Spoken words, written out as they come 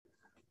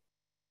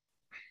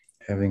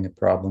having a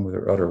problem with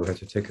her udder. We have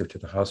to take her to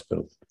the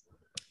hospital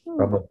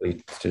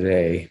probably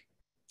today.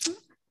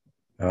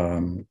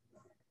 So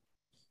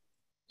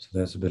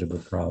that's a bit of a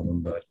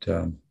problem, but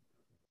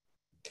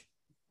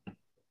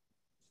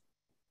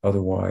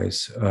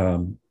otherwise,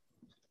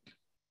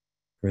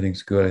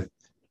 everything's good.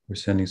 We're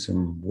sending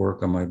some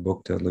work on my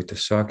book to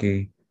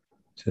Litasaki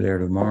today or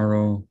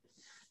tomorrow.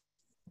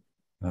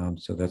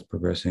 So that's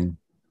progressing.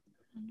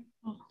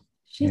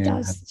 She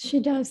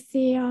does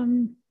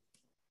the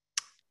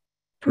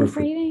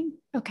proofreading.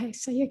 Okay,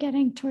 so you're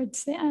getting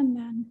towards the end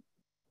then.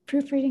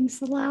 Proofreading's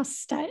the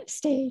last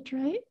stage,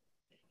 right?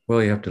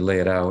 Well, you have to lay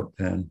it out,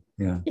 and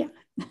yeah.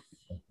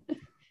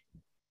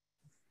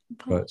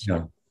 But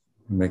yeah,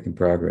 we're making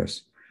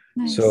progress.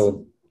 Nice.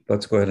 So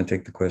let's go ahead and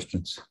take the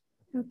questions.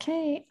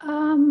 Okay,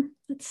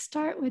 let's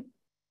start with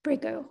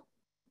Brigu.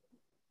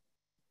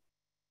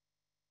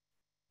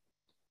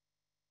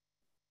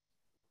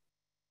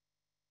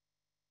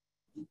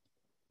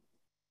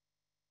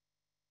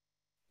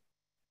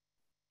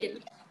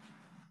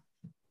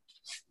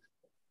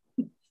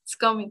 It's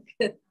coming.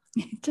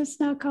 Just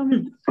now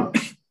coming.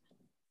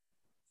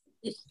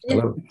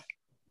 Hello.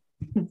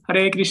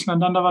 Hare Krishna,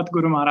 Dandavat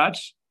Guru Maharaj.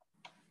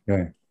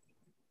 Okay.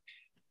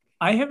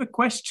 I have a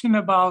question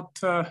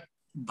about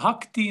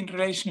bhakti in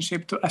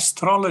relationship to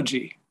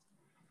astrology.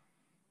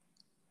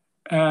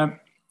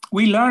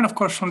 We learn, of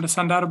course, from the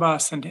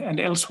Sandarbhas and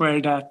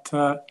elsewhere that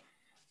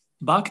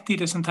bhakti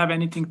doesn't have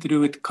anything to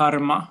do with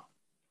karma.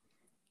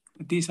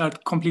 These are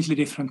completely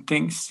different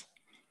things.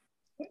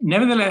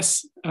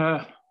 Nevertheless,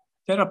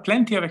 there are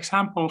plenty of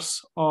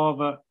examples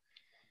of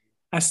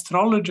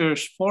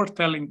astrologers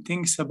foretelling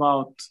things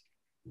about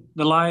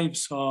the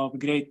lives of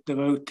great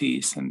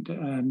devotees and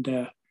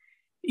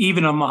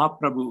even of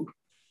Mahaprabhu.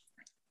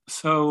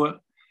 So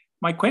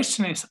my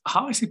question is,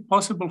 how is it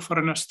possible for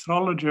an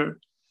astrologer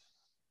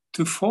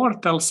to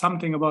foretell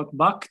something about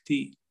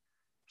bhakti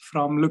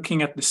from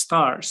looking at the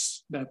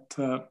stars that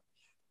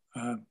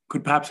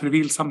could perhaps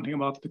reveal something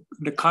about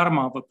the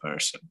karma of a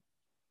person?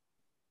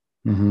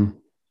 Mm-hmm.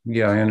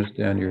 Yeah, I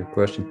understand your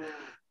question.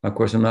 Of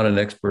course, I'm not an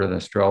expert in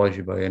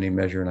astrology by any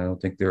measure, and I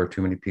don't think there are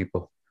too many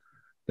people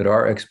that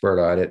are expert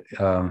at it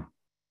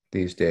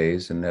these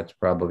days, and that's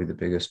probably the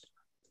biggest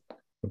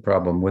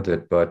problem with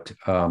it. But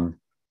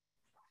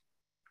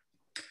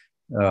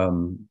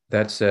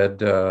that said,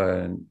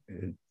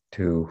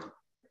 to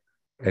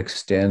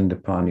extend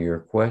upon your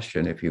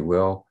question, if you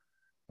will,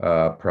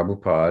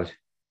 Prabhupada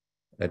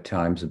at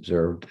times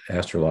observed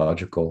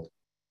astrological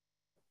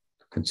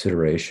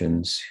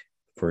considerations.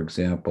 For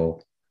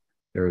example,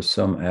 there is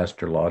some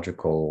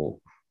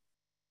astrological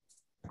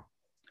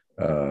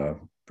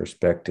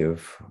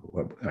perspective.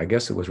 I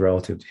guess it was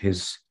relative to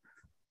his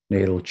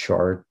natal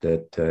chart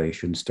that he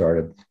shouldn't start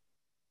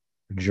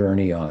a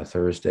journey on a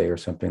Thursday or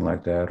something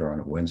like that, or on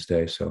a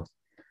Wednesday. So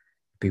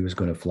if he was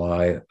going to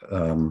fly,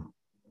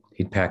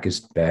 he'd pack his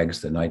bags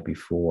the night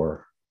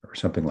before or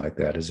something like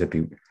that, as if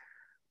he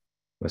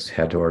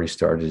had already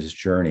started his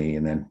journey,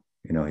 and then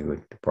he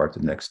would depart the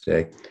next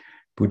day.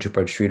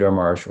 Pujapad Sridhar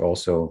Maharaj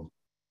also,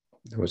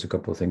 there was a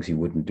couple of things he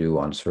wouldn't do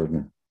on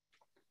certain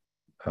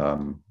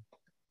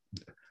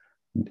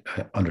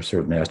under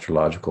certain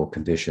astrological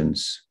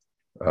conditions.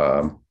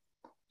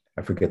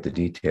 I forget the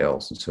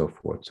details and so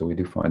forth. So we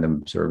do find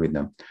them observing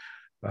them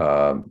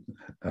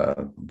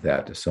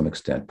that to some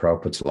extent.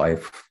 Prabhupada's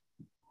life,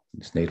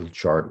 his natal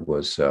chart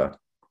was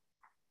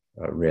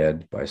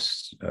read by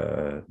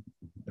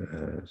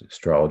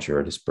astrologer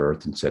at his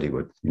birth and said he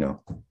would,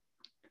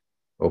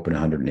 open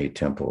 108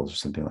 temples or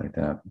something like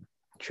that.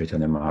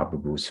 Caitanya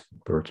Mahaprabhu's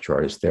birth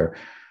chart is there.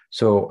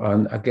 So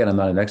again, I'm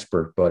not an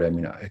expert, but I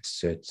mean,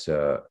 it's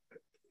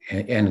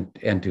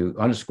and to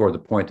underscore the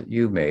point that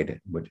you made,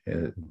 which,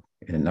 in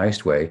a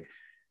nice way,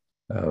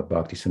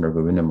 Bhakti Sundar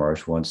Govinda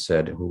Maharaj once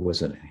said, who was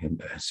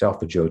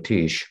himself a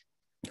Jyotish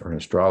or an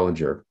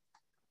astrologer,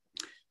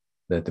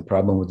 that the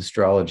problem with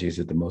astrology is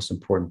that the most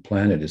important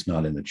planet is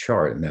not in the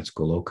chart, and that's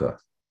Goloka.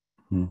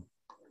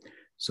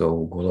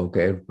 So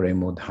Goloka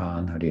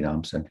Premodhan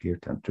Harinam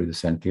Sankirtan, through the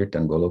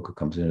Sankirtan, Goloka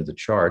comes into the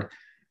chart,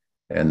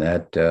 and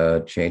that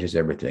changes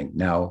everything.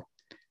 Now,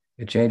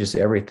 it changes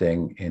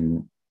everything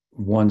in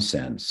one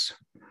sense.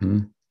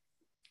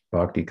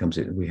 Bhakti comes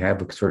in. We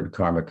have a certain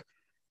karmic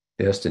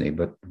destiny,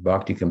 but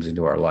Bhakti comes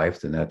into our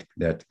life, then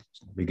that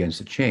begins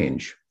to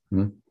change,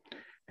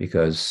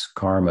 because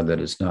karma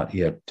that is not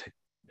yet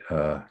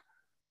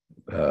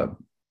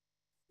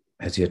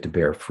has yet to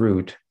bear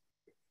fruit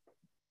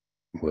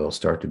will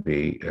start to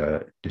be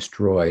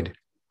destroyed,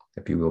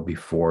 if you will,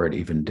 before it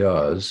even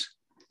does,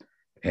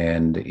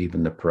 and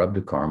even the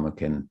prarabdha karma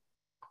can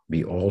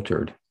be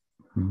altered,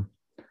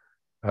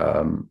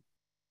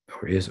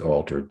 or is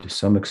altered to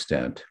some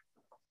extent.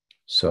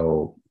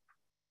 So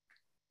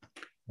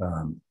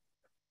I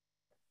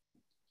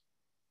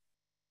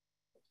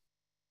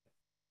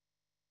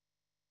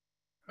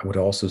would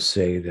also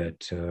say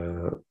that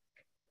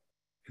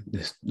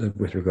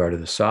with regard to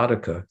the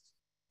sadhaka,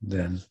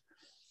 then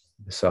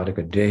the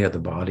sadhaka deha, the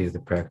body of the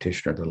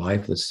practitioner, the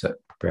life of the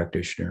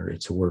practitioner,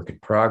 it's a work in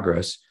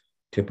progress.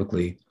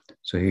 Typically,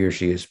 So he or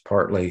she is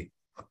partly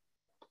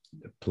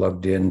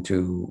plugged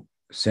into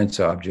sense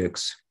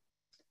objects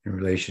in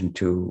relation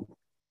to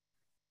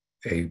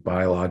a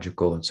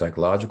biological and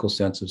psychological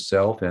sense of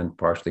self, and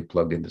partially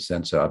plugged into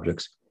sense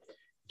objects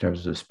in terms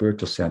of the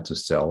spiritual sense of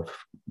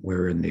self,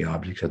 wherein the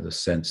objects of the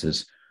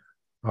senses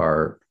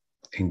are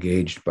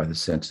engaged by the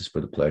senses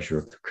for the pleasure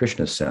of the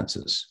Krishna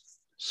senses.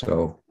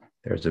 So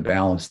there's a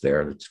balance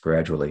there that's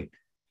gradually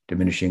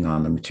diminishing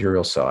on the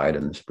material side,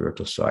 and the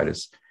spiritual side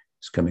is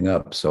coming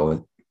up. So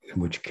in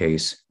which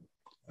case,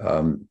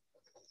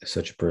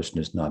 such a person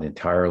is not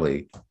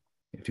entirely,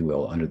 if you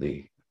will, under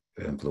the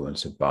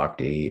influence of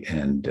bhakti,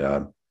 and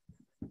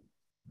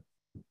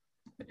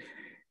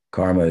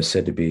karma is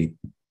said to be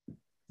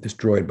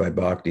destroyed by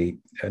bhakti.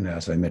 And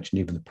as I mentioned,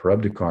 even the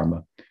prarabdha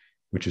karma,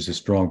 which is a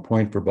strong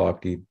point for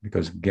bhakti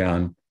because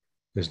gyan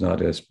is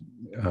not as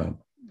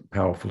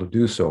powerful to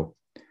do so.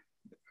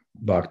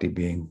 Bhakti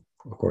being,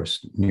 of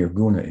course,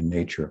 nirguna in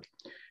nature,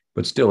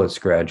 but still it's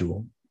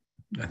gradual.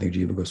 I think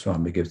Jiva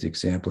Goswami gives the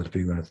example, if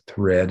you're going to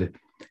thread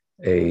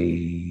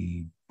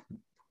a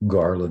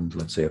garland,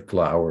 let's say of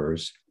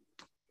flowers,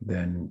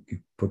 then you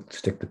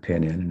stick the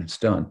pin in and it's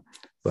done.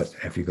 But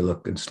if you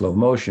look in slow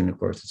motion, of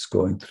course, it's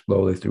going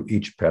slowly through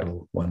each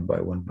petal, one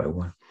by one by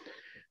one.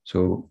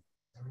 So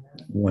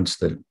once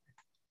the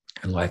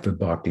life of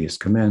bhakti is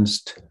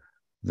commenced,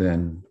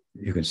 then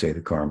you can say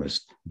the karma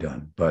is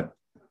done. But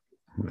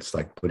it's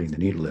like putting the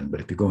needle in.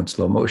 But if you go in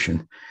slow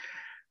motion,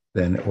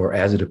 then, or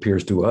as it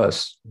appears to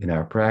us in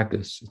our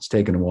practice, it's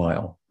taken a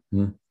while.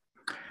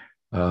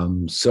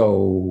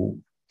 So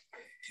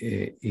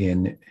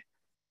in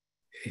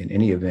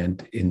any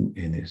event, in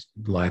his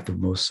life of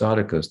most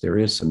sadhakas, there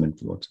is some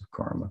influence of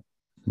karma.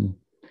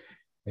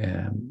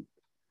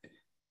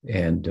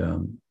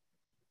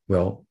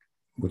 Well,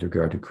 with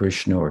regard to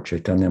Krishna or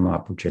Chaitanya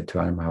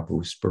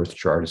Mahaprabhu's birth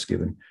chart is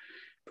given,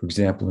 for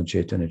example, in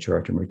Chaitanya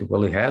Charitamrita.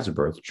 Well, he has a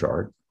birth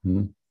chart.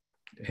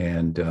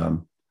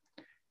 And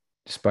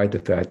despite the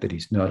fact that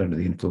he's not under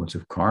the influence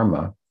of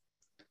karma,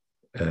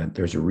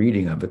 there's a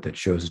reading of it that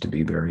shows it to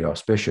be very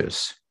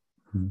auspicious.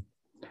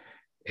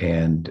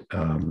 And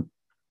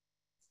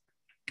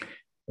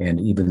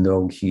even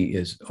though he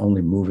is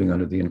only moving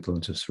under the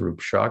influence of Sarup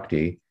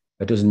Shakti,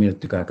 that doesn't mean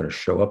that they're not going to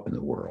show up in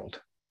the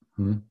world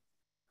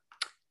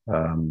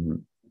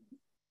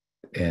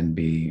and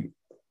be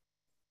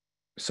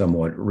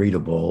somewhat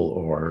readable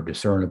or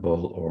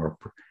discernible or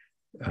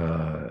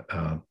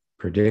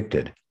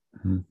predicted.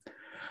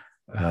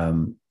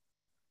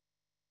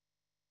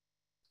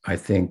 I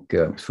think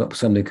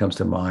something comes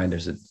to mind.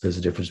 There's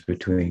a difference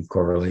between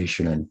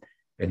correlation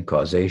and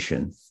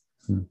causation.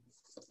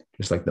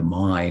 Just like the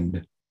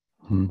mind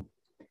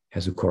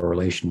has a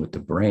correlation with the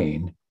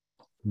brain,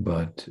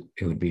 but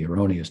it would be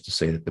erroneous to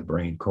say that the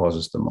brain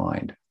causes the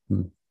mind,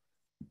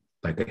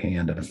 like a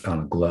hand on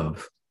a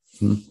glove.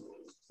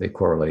 They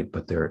correlate,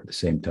 but they're at the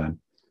same time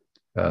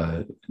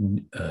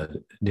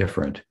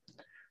different.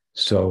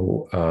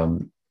 So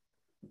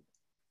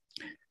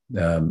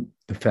the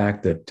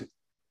fact that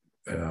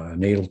a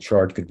natal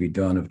chart could be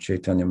done of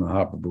Chaitanya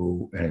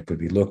Mahaprabhu and it could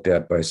be looked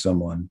at by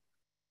someone,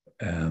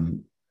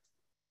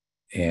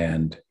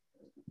 and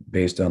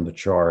based on the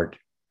chart,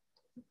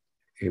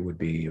 it would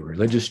be a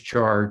religious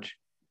chart.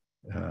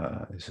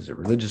 This is a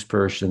religious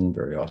person,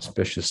 very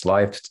auspicious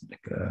life.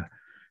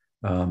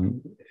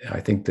 I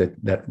think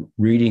that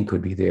reading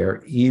could be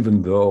there,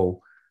 even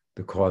though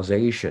the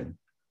causation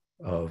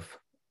of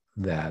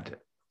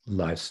that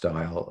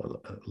lifestyle,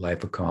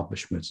 life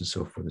accomplishments and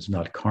so forth is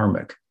not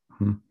karmic,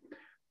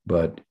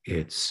 but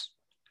it's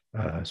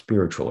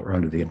spiritual or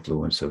under the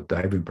influence of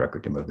Daivi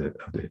Prakritim, of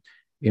the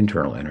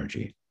internal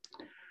energy.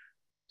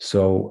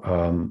 So,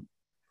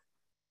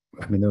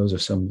 I mean, those are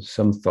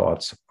some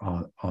thoughts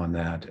on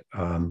that.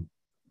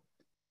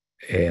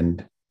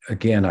 And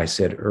again, I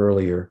said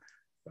earlier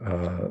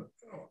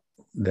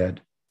that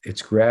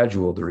it's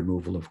gradual, the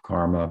removal of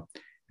karma.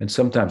 And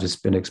sometimes it's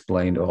been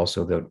explained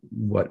also that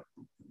what,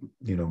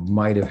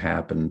 might have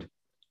happened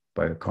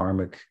by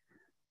karmic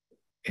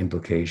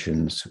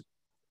implications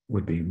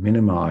would be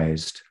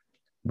minimized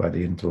by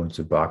the influence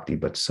of bhakti,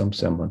 but some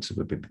semblance of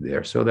it would be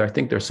there. So I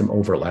think there's some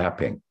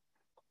overlapping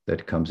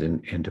that comes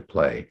into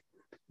play.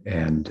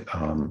 And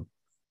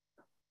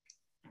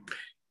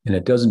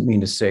it doesn't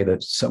mean to say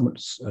that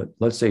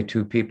let's say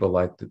two people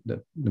like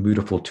the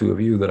beautiful two of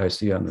you that I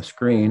see on the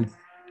screen,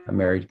 a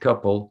married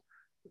couple,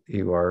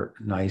 you are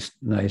nice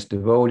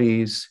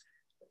devotees,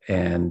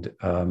 and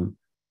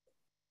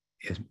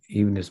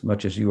even as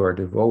much as you are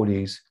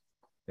devotees,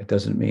 it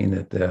doesn't mean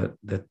that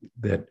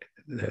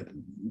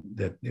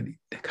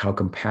how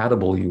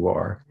compatible you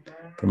are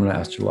from an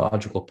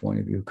astrological point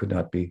of view could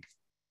not be,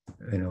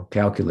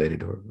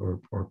 calculated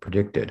or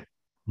predicted.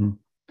 So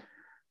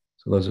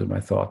those are my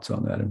thoughts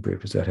on that in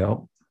brief. Does that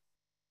help?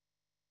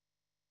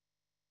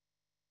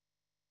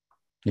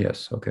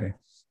 Yes. Okay.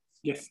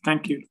 Yes.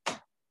 Thank you.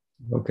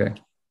 Okay.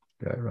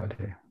 Jai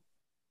Radhe.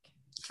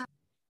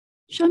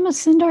 Shama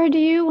Sundar, do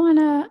you want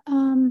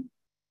to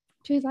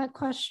do that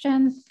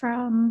question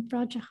from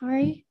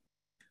Vraja?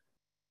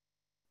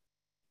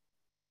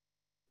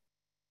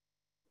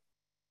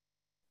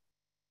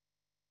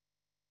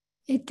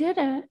 it did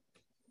it.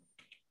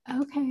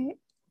 Okay.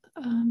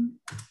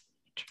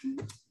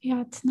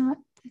 Yeah, it's not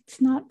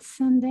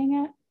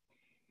sending it.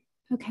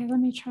 Okay, let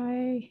me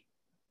try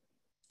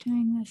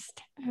doing this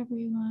to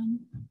everyone.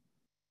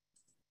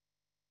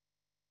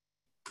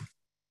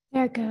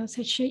 There it goes.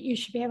 You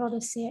should be able to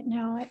see it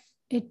now.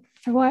 It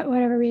for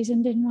whatever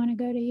reason didn't want to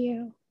go to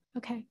you.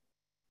 Okay.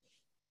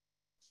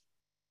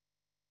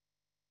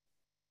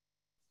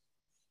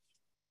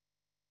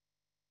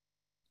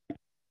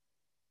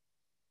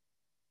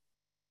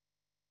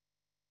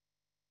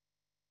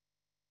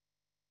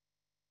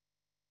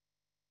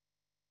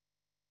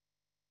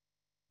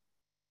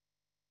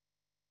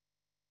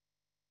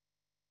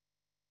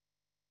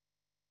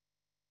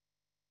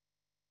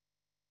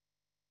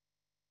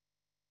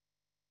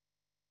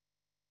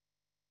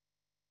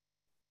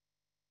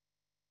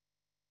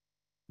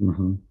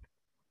 Mm-hmm.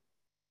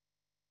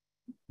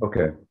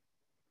 Okay.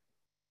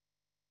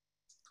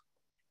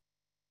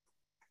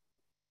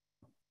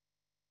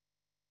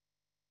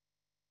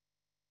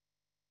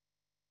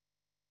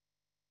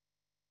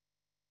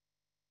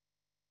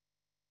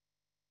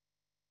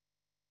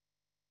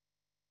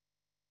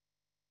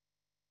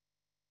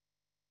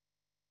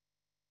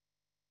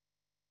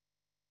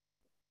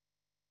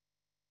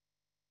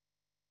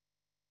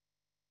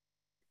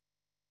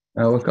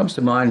 What comes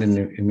to mind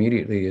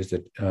immediately is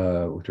that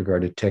with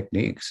regard to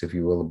techniques, if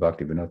you will,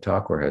 Bhaktivinoda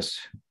Thakur has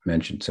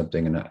mentioned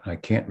something, and I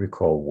can't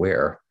recall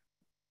where.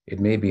 It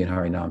may be in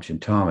Harinam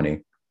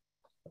Chintamani,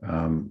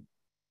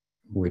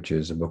 which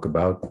is a book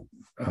about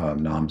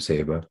Nam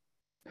Seva.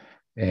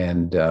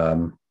 And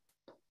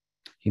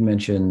he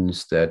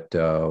mentions that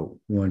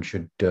one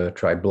should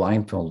try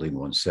blindfolding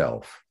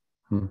oneself,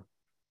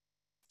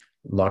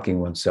 locking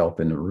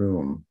oneself in a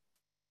room,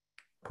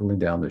 pulling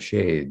down the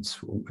shades,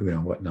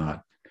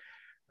 whatnot.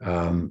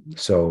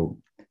 So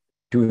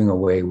doing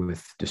away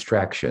with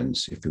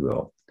distractions, if you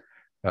will,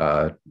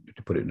 to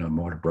put it in a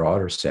more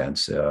broader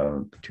sense,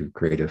 to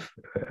create a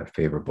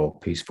favorable,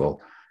 peaceful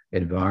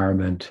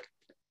environment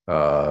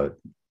for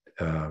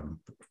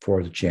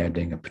the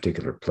chanting, a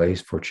particular place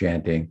for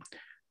chanting,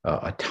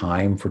 a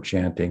time for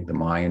chanting. The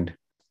mind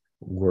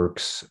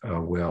works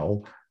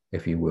well,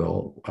 if you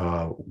will,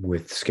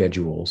 with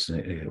schedules.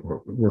 It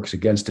works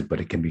against it, but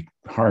it can be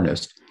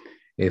harnessed.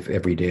 If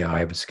every day I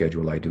have a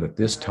schedule, I do it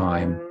this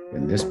time,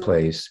 in this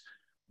place,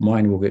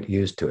 mind will get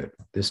used to it.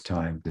 This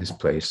time, this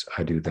place,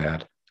 I do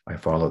that. I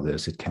follow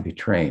this. It can be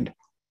trained.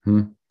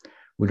 So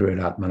the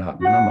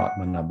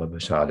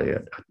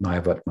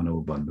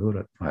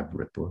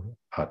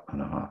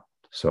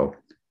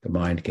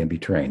mind can be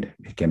trained.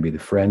 It can be the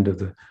friend of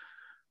the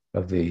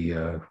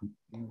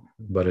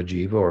Buddha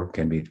Jiva, or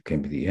can be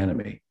the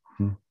enemy.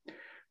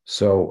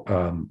 So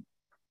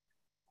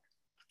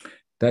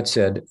that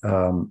said,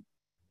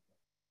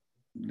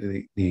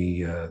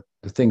 the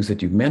things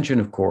that you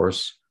mentioned, of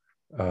course,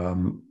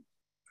 can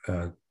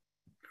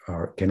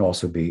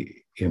also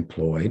be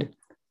employed.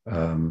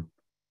 You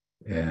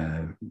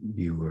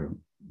were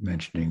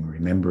mentioning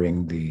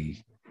remembering the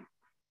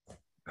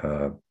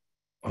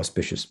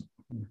auspicious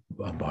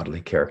bodily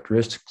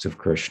characteristics of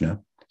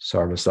Krishna,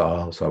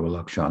 sarvasal,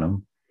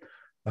 sarvalakshanam,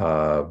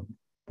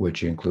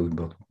 which include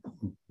both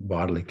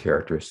bodily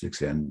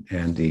characteristics and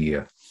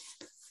the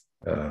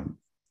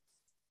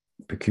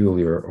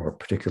peculiar or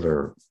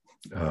particular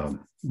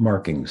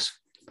markings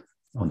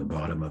on the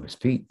bottom of his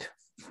feet.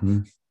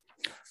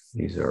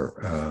 These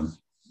are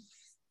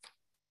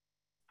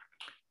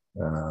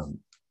a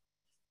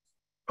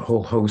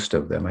whole host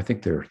of them. I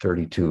think there are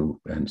 32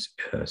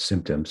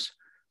 symptoms.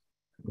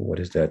 What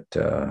is that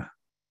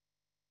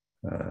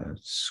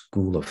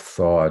school of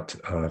thought?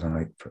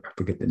 I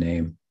forget the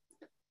name.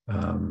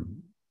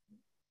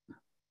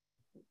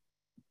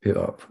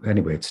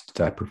 Anyway, it's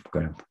type of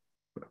kind of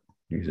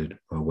use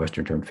a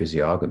Western term,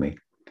 physiognomy.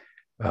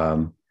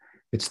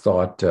 It's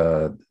thought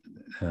that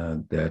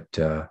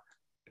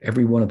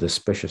every one of the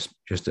auspicious,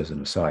 just as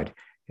an aside,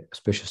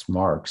 auspicious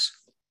marks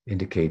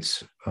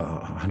indicates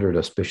 100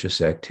 auspicious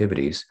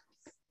activities,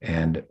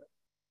 and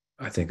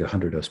I think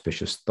 100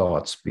 auspicious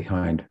thoughts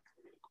behind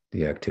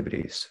the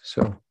activities.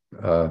 So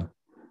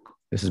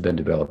this has been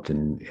developed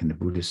in the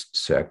Buddhist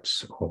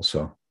sects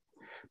also.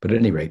 But at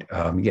any rate,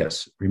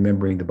 yes,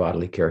 remembering the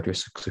bodily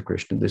characteristics of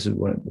Krishna. This is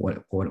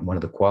one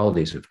of the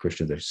qualities of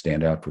Krishna that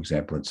stand out, for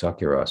example, in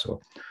Sakyarasa,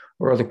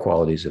 or other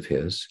qualities of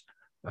his.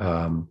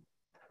 And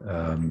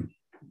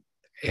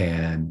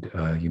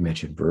you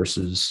mentioned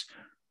verses.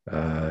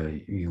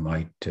 You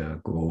might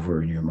go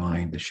over in your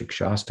mind the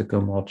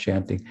Shikshastakam while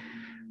chanting.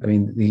 I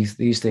mean,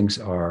 these things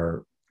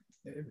are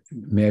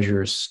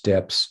measures,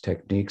 steps,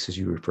 techniques, as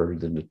you refer to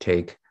them, to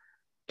take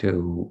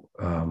to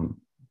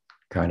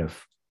kind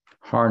of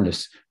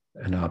harness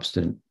an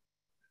obstinate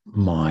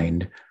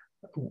mind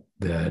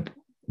that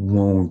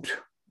won't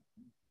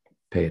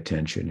pay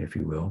attention, if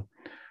you will.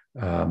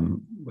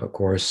 Of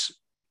course,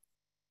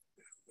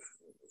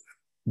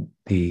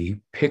 the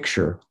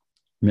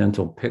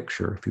mental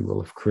picture, if you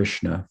will, of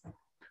Krishna,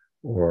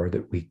 or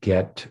that we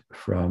get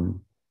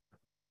from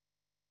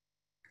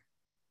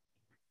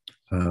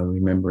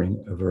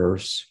remembering a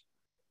verse,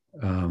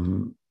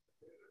 will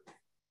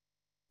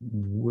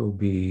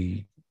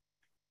be,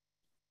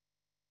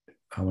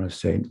 I want to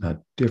say,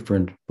 not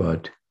different,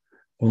 but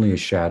only a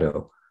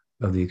shadow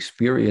of the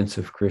experience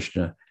of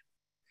Krishna,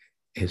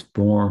 his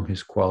form,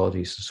 his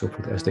qualities, and so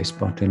forth, as they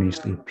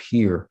spontaneously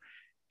appear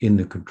in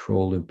the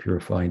controlled and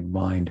purified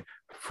mind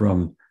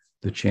from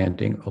the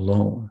chanting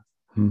alone.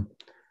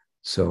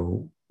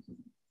 So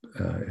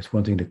it's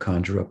one thing to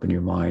conjure up in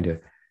your mind a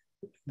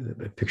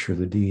picture of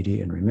the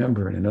deity and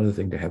remember, and another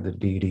thing to have the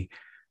deity,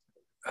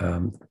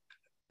 the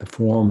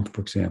form,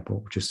 for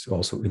example, which is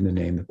also in the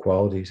name, the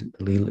qualities,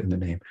 the lila in the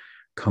name,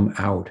 come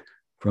out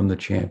from the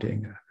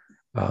chanting.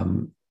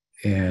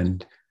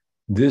 And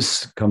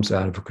this comes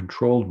out of a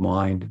controlled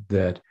mind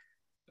that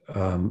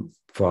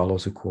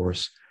follows, of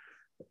course,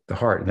 the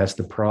heart. And that's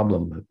the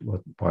problem,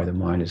 why the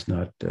mind is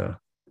not, we're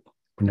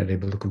not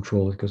able to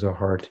control it, because our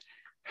heart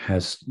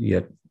has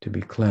yet to be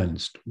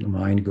cleansed. The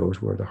mind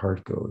goes where the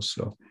heart goes.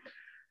 So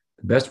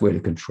the best way to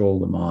control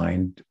the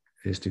mind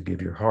is to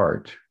give your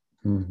heart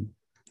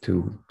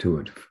to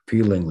it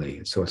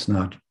feelingly. So it's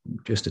not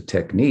just a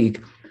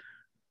technique,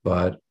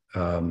 but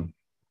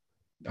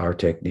our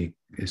technique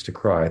is to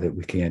cry that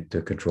we can't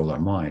control our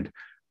mind.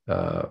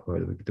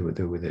 Or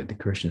the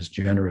Krishna is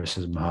generous,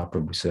 as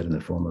Mahaprabhu said, in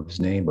the form of his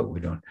name, but we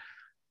don't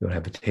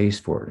have a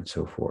taste for it, and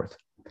so forth.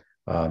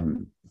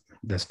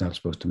 That's not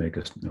supposed to make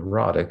us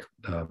neurotic,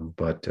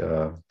 but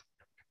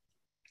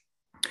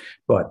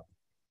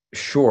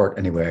short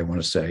anyway. I want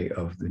to say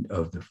of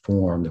the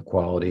form, the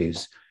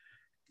qualities,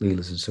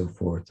 leelas, and so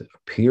forth,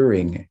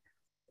 appearing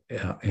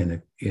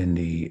in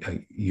the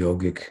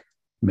yogic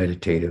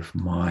meditative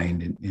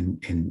mind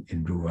in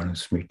Dhruva,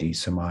 Smriti,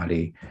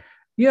 Samadhi.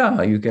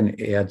 Yeah, you can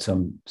add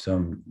some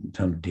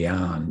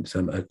dhyan.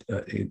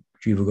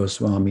 Jiva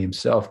Goswami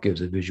himself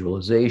gives a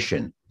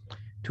visualization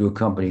to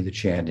accompany the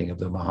chanting of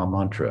the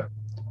Mahamantra,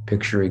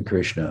 picturing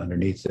Krishna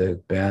underneath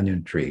the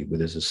banyan tree with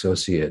his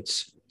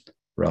associates,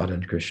 Radha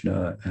and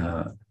Krishna,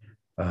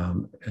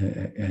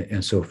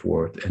 and so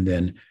forth. And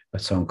then a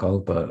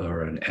sankalpa,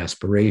 or an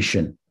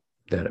aspiration,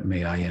 that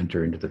may I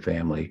enter into the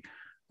family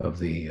of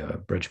the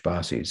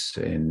Brajbasis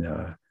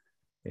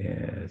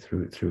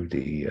through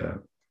the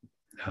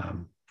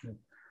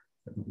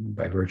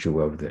by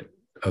virtue of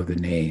the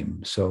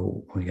name.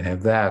 So we can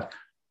have that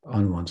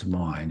on one's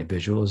mind, a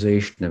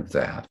visualization of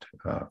that,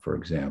 for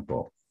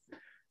example.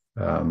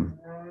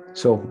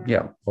 So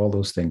yeah, all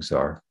those things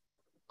are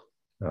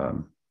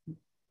can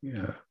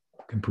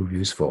prove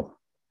useful.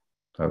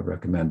 I would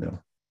recommend them.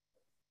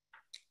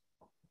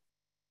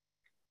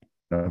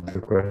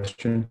 Another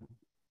question?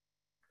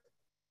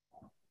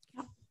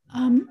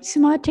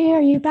 Sumati,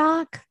 are you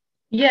back?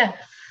 Yes.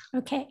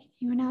 Okay,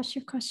 you want to ask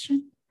your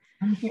question?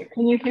 I'm here.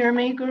 Can you hear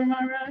me, Guru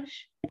Maharaj?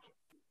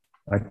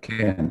 I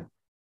can.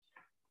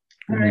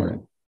 All right.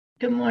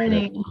 Good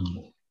morning.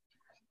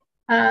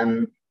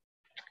 In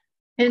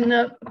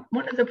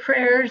one of the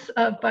prayers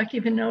of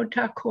Bhaktivinoda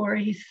Thakur,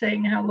 he's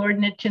saying how Lord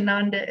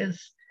Nityananda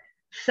is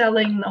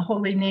selling the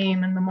holy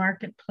name in the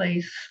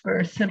marketplace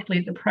for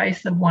simply the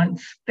price of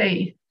one's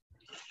faith.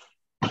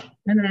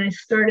 And then I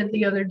started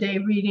the other day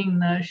reading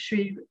the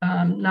Sri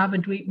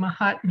Navadvip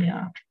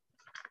Mahatmya.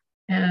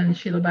 And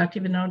Srila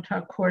Bhaktivinoda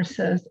Thakur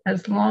says,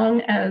 as long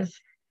as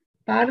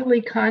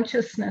bodily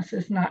consciousness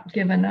is not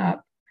given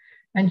up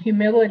and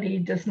humility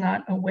does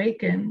not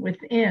awaken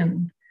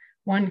within,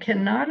 one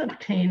cannot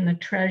obtain the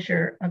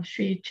treasure of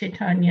Sri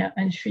Caitanya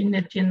and Sri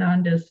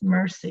Nityananda's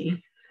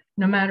mercy,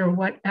 no matter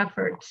what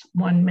efforts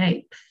one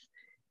makes,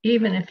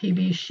 even if he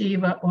be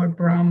Shiva or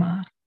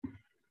Brahma.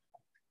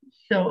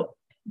 So,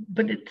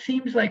 but it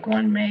seems like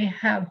one may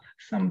have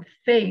some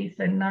faith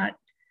and not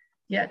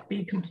yet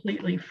be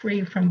completely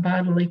free from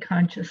bodily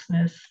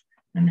consciousness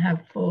and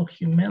have full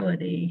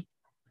humility.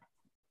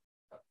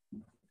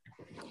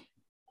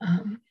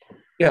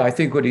 Yeah, I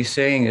think what he's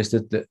saying is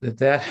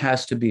that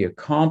has to be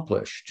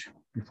accomplished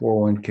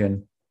before one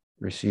can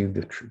receive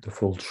the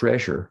full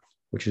treasure,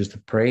 which is the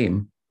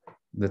prema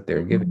that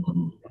they're giving.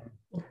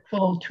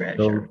 Full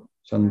treasure.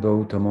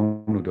 Sando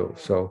tamonudo.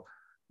 So,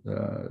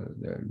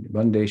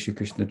 Vande Sri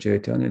Krishna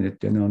Chaitanya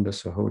Nityananda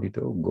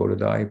Sahodito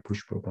Goradai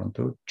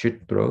Pushpapanto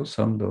Chitro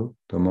Sando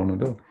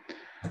tamonudo.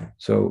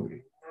 So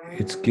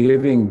it's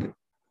giving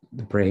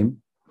the prema,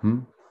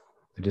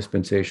 the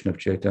dispensation of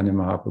Chaitanya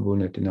Mahaprabhu,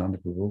 Nityananda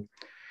Prabhu.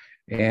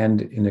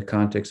 And in the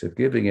context of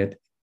giving it,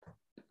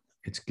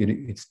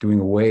 it's doing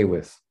away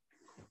with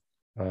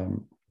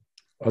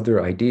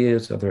other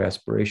ideas, other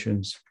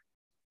aspirations,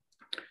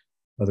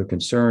 other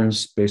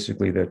concerns,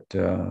 basically that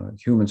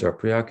humans are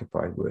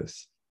preoccupied with.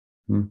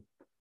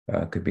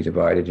 Could be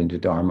divided into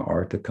dharma,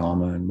 artha,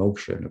 kama, and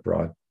moksha in a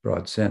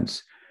broad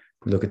sense.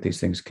 If we look at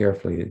these things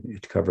carefully,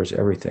 it covers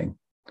everything.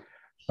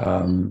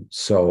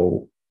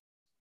 So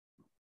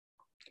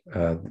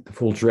the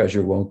full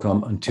treasure won't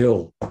come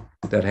until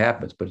that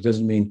happens, but it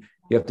doesn't mean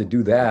you have to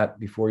do that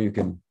before you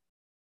can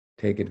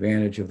take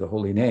advantage of the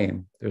holy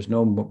name. There's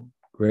no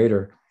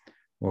greater,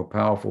 more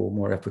powerful,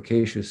 more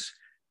efficacious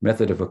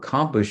method of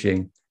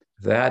accomplishing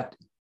that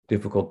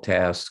difficult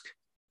task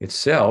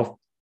itself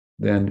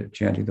than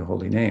chanting the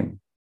holy name.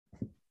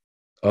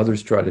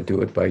 Others try to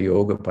do it by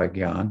yoga, by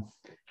gyan,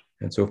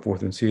 and so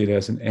forth, and see it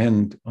as an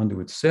end unto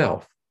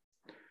itself.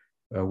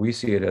 We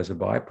see it as a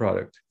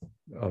byproduct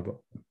of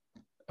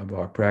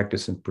our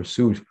practice and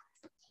pursuit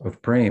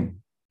of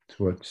prem.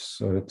 So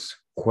it's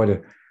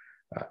quite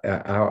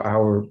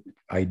our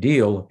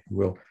ideal, if you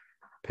will,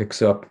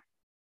 picks up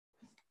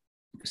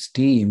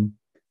steam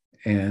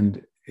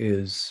and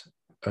is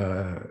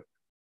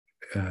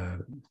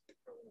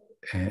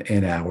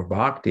in our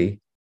bhakti,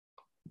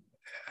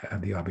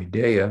 the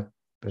abhideya,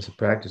 as a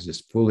practice,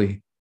 is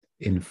fully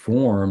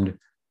informed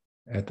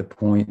at the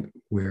point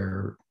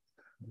where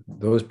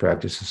those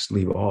practices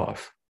leave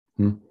off.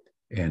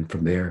 And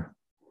from there,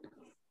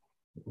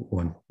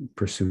 one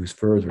pursues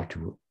further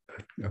to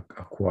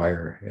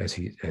acquire, as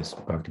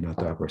Bhaktivinoda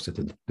Thakur said,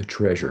 the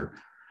treasure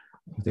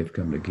that they've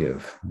come to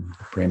give,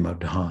 prema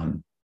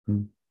dhan.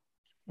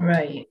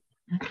 Right.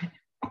 Okay.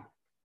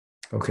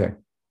 Okay.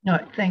 No,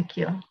 thank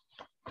you.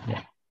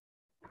 Yeah.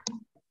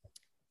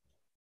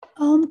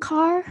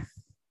 Omkar.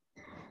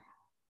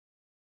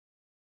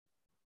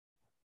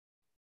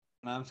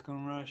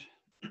 Namaskar, Raj.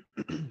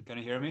 Can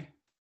you hear me?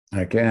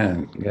 I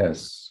can,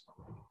 yes.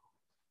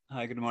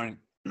 Hi, good morning.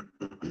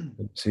 Good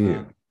to see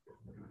you.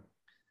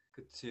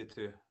 Good to see you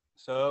too.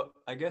 So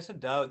I guess a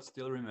doubt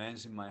still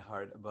remains in my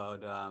heart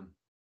about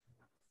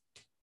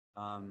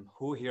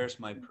who hears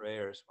my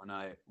prayers when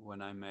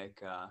I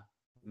make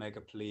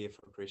a plea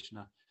for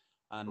Krishna.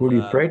 And who do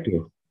you pray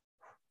to?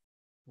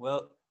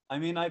 Well, I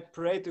mean, I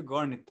pray to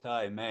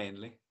Gornitai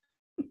mainly,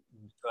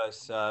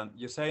 because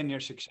you say in your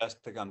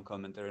Shikshastakam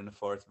commentary in the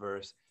 4th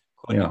verse,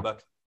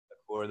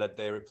 that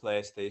they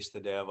replace the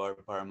Ishtadeva or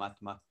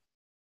Paramatma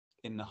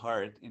in the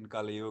heart in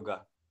Kali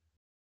Yuga.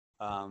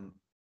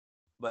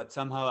 But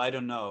somehow, I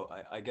don't know,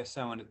 I guess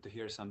I wanted to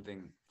hear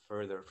something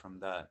further from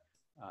that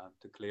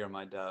to clear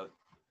my doubt.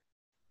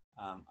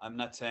 I'm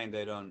not saying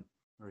they don't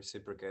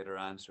reciprocate or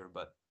answer,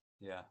 but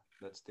yeah,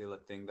 that's still a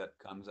thing that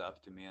comes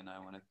up to me, and I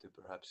wanted to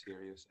perhaps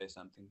hear you say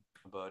something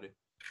about it.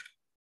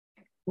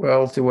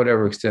 Well, to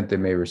whatever extent they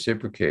may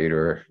reciprocate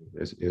or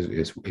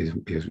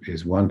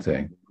is one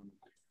thing.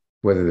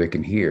 Whether they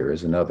can hear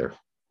is another.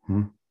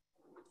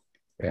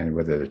 And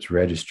whether it's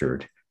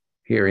registered.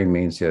 Hearing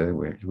means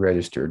we're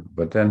registered,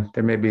 but then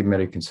there may be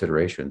many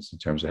considerations in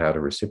terms of how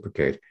to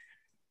reciprocate,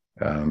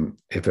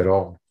 if at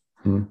all.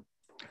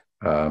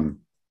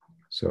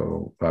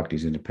 So bhakti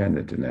is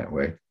independent in that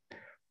way.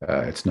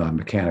 It's not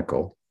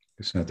mechanical.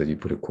 It's not that you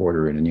put a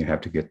quarter in and you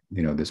have to get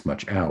this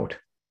much out.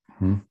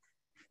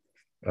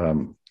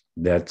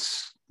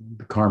 That's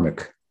the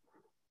karmic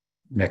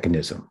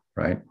mechanism,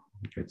 right?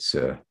 It's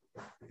an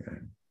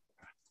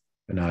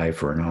eye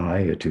for an eye,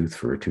 a tooth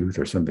for a tooth,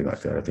 or something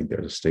like that. I think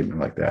there's a statement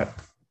like that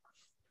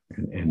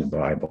in the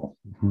Bible.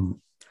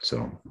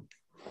 So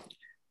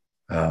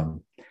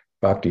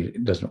bhakti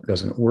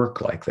doesn't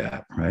work like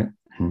that, right?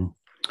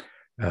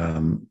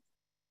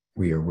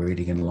 We are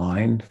waiting in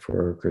line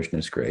for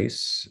Krishna's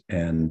grace,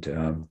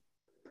 and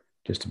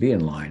just to be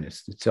in line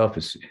itself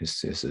is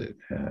a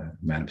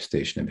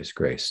manifestation of his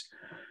grace.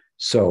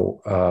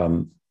 So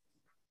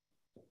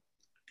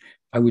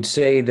I would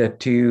say that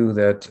too,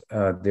 that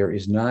there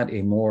is not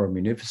a more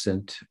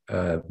munificent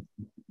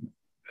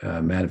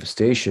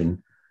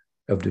manifestation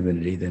of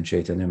divinity than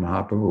Caitanya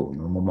Mahaprabhu.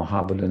 Namo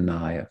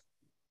Mahabhadanaya,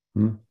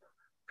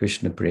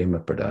 Krishna Prema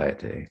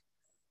Pradayate,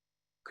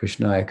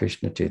 Krishnaya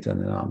Krishna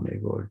Chaitanya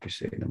Namne Gaura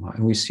Namaha.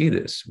 And we see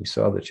this. We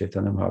saw that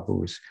Chaitanya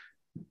Mahaprabhu was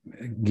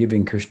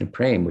giving Krishna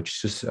Prema,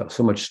 which just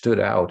so much stood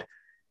out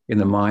in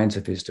the minds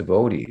of his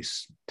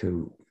devotees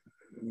to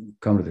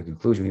come to the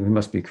conclusion he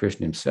must be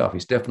Krishna himself.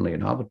 He's definitely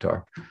an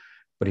avatar,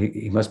 but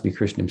he must be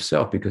Krishna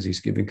himself because he's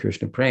giving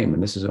Krishna Prema.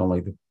 And this is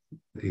only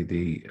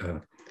the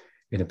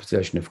in a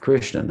possession of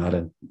Krishna, not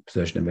in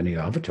possession of any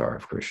avatar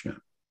of Krishna.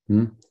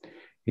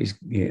 He's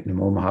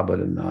Namo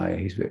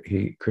Mahabhadanaya.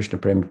 He Krishna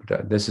Prema.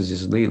 This is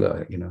his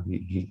lila. He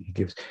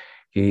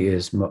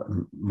is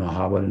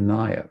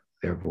Mahabhadanaya.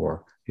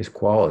 Therefore, his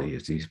quality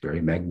is he's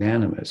very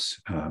magnanimous.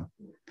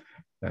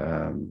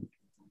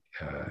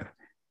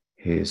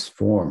 His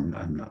form,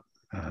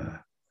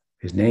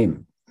 his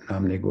name,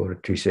 Namne Gaura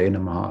Trise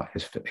Namaha.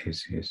 His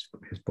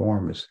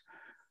form is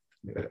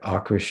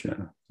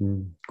Krishna,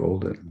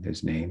 golden.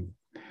 His name.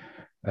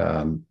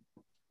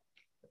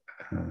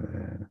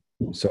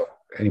 So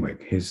anyway,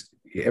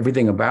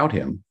 everything about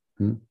him.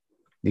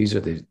 These are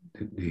the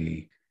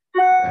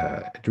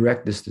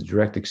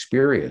direct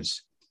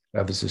experience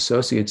of his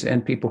associates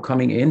and people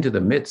coming into the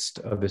midst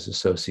of his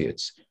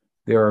associates.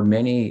 There are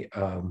many.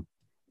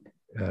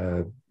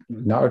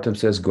 Narottam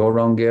says,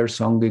 Gauranger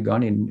Sangi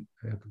Gani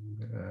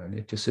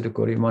Nityasiddha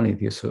Korimani,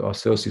 the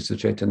associates of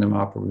Chaitanya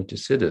Mahaprabhu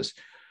Nityasiddhas.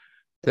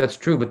 That's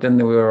true, but then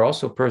there were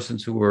also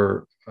persons who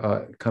were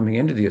coming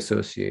into the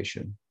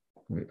association.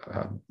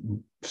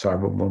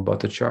 Sarvabhauma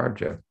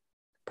Bhattacharya,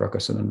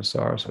 Prakasananda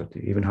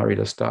Saraswati, even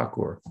Haridas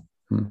Thakur,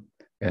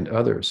 and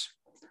others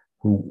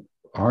who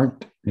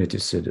aren't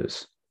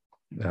Nityasiddhas.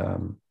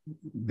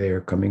 They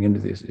are coming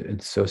into this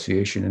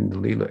association in the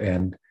Leela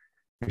and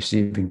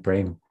receiving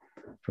prema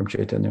from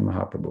Chaitanya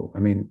Mahaprabhu. I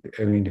mean,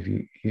 if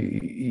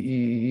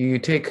you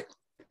take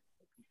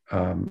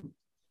Uddhava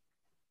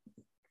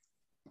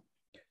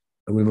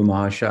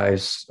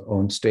Mahashai's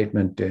own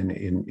statement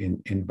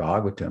in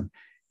Bhagavatam,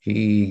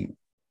 he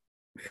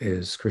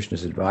is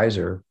Krishna's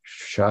advisor,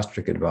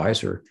 Shastric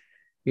advisor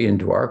in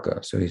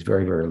Dwarka, so he's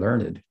very, very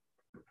learned.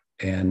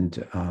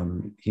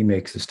 And he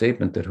makes the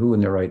statement that who in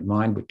their right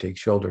mind would take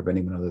shelter of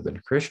anyone other than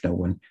Krishna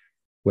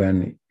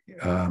when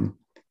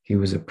he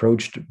was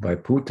approached by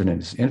Putin in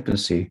his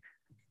infancy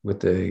with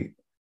the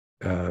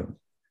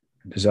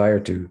desire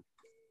to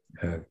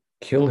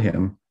kill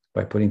him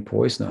by putting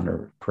poison on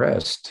her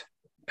breast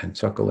and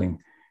suckling,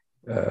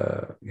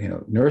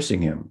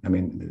 nursing him. I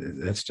mean,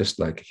 that's just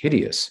like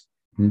hideous.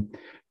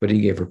 But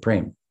he gave her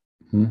prem.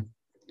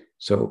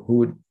 So who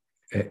would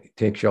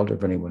take shelter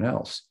of anyone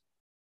else?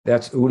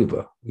 That's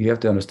Uddhava. You have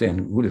to understand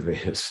who Uddhava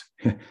is.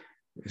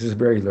 This is a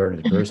very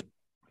learned person.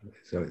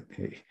 So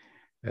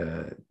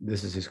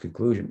this is his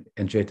conclusion.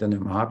 And Chaitanya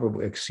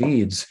Mahaprabhu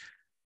exceeds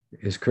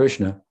his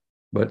Krishna,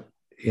 but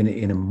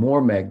in a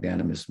more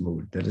magnanimous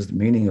mood. That is the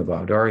meaning of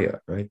Audarya,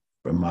 right?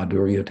 From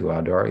Madhurya to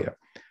Audarya.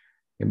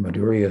 In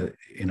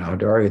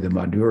Audarya, the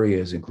Madhurya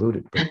is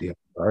included, but the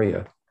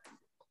Audarya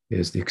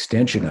is the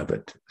extension of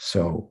it.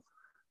 So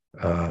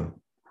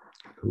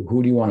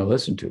who do you want to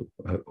listen to?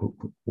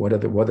 What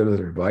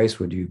other advice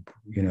would you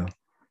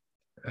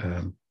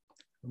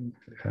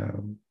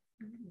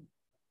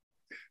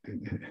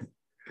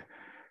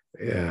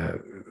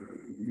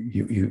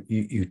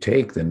you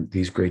take them,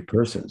 these great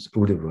persons,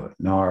 Uddhava,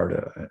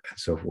 Narada, and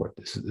so forth.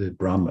 This is the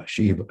Brahma,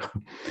 Shiva.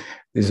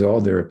 These are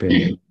all their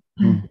opinion.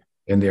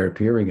 And they're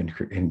appearing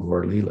in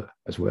Gaur Leela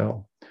as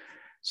well.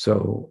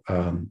 So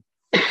I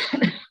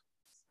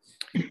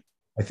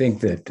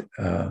think that,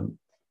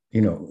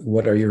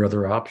 what are your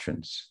other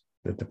options?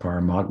 That the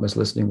Paramatma is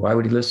listening? Why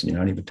would he listen? You're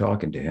not even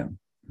talking to him.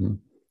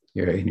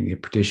 You're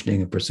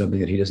petitioning him for something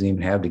that he doesn't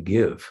even have to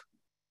give.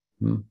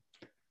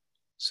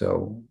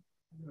 So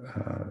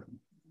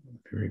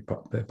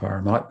the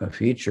Paramatma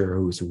feature,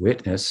 who's a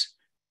witness,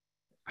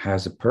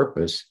 has a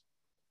purpose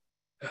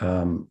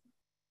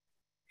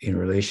in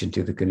relation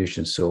to the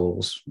conditioned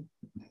souls,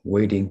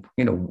 waiting,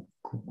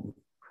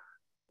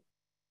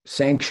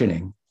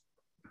 sanctioning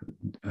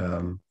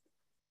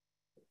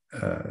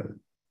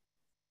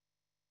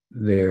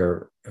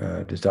their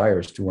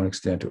desires to one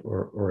extent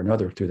or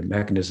another through the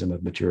mechanism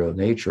of material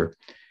nature,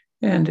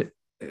 and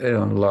in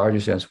a larger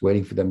sense,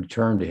 waiting for them to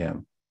turn to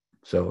him.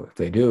 So if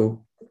they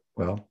do,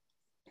 well,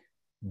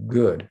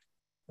 good.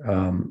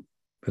 But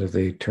if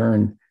they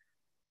turn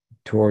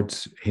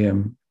towards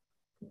him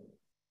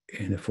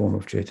in the form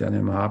of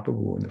Chaitanya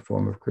Mahaprabhu, in the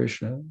form of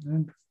Krishna,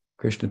 then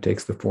Krishna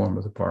takes the form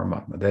of the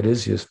Paramatma. That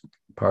is his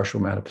partial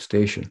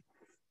manifestation,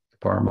 the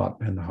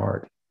Paramatma in the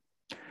heart.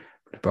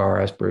 But if our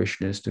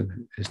aspiration is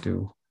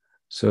to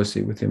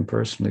associate with him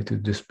personally through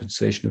the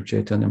dispensation of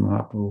Chaitanya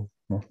Mahaprabhu,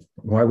 well,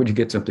 why would you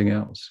get something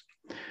else?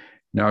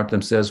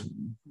 Narottam says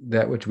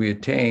that which we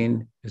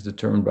attain is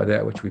determined by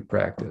that which we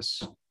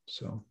practice.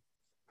 So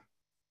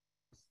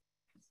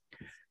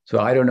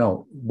I don't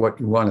know what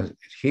you want to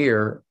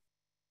hear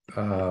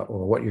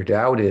or what your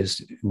doubt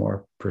is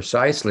more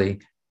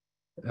precisely,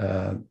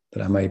 that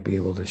I might be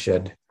able to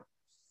shed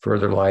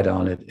further light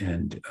on it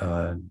and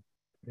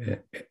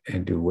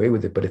do away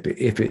with it. But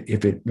if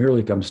it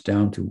merely comes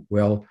down to,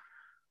 well,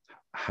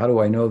 how do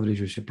I know that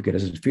his reciprocate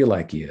doesn't feel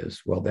like he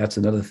is? Well, that's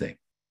another thing.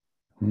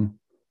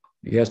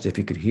 Yes, if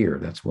he could hear,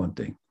 that's one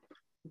thing.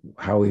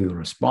 How he will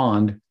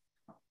respond,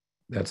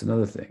 that's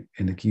another thing.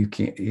 And if you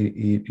can't,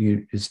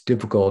 it's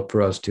difficult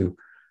for us to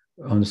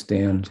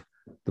understand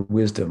the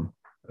wisdom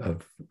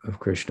of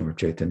Krishna or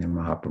Chaitanya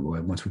Mahaprabhu.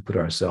 And once we put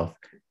ourselves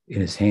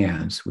in his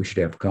hands, we should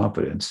have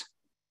confidence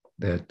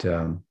that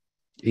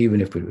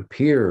even if it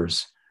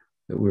appears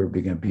that we're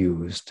being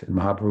abused, and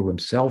Mahaprabhu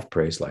himself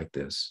prays like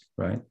this,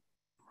 right?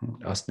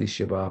 Asti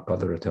Shiva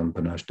Padaratam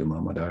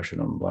Panashtamam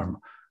Adarshanam Varma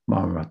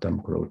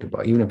Mamaratam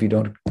Karotaba. Even if you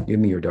don't give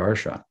me your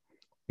darshan,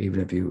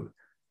 even if you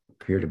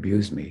appear to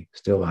abuse me,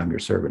 still I'm your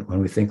servant. When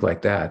we think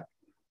like that,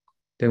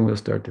 then we'll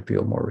start to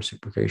feel more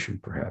reciprocation,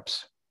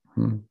 perhaps.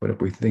 But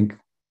if we think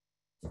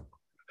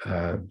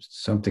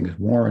something is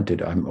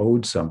warranted, I'm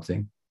owed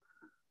something,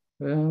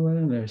 well,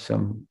 then there's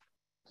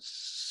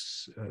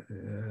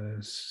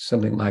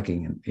something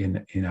lacking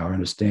in our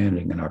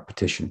understanding and our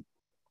petition.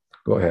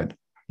 Go ahead.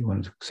 You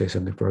want to say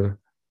something further?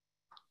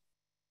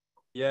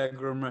 Yeah,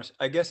 Guru Maharaj.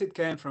 I guess it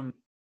came from,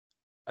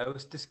 I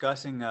was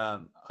discussing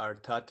our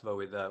tattva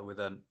with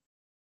a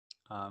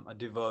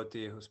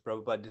devotee who's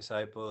Prabhupada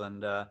disciple,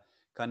 and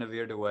kind of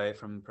veered away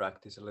from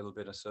practice a little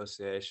bit,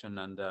 association,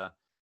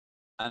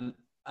 and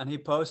he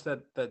posed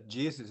that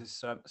Jesus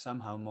is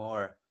somehow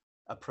more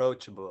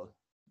approachable,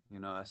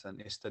 as an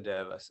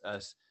Istadev,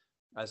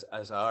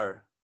 as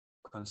our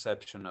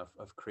conception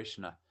of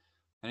Krishna.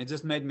 And it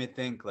just made me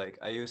think, like,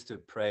 I used to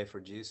pray for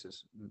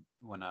Jesus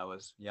when I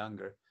was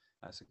younger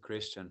as a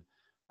Christian,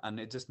 and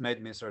it just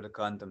made me sort of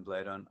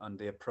contemplate on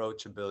the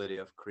approachability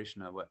of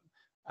Krishna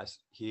as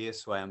he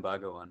is Swayam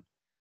Bhagavan.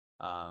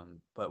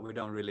 but we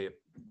don't really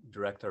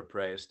direct our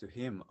praise to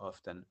him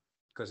often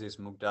because he's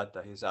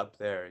Mugdata, he's up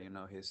there,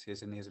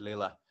 he's in his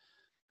lila,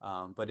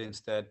 but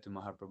instead to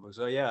Mahaprabhu.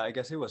 So yeah, I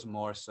guess it was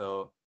more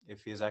so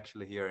if he's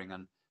actually hearing,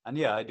 and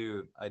yeah, I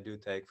do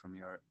take from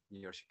your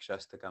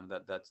Shikshastakam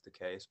that that's the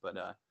case, but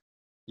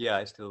yeah,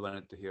 I still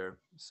wanted to hear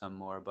some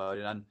more about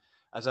it. And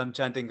as I'm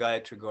chanting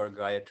Gayatri Gaur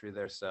Gayatri,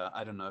 there's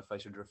I don't know if I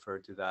should refer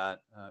to that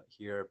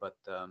here, but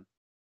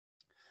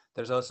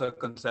there's also a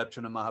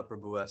conception of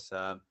Mahaprabhu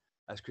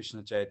as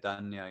Krishna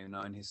Chaitanya,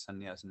 in his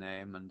sannyas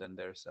name, and then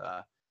there's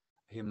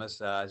him as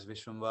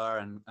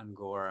Vishwambar and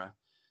Gaura.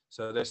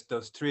 So there's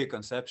those three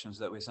conceptions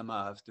that we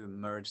somehow have to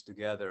merge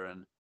together,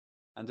 and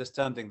that's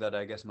something that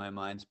I guess my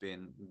mind's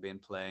been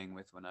playing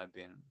with when I've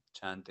been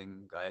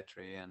chanting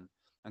Gayatri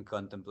and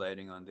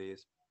contemplating on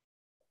these.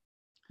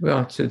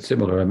 Well, it's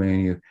similar. I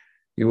mean,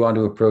 you want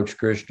to approach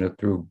Krishna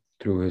through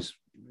his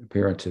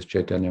appearance as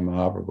Chaitanya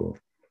Mahaprabhu,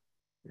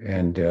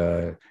 and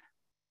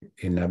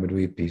in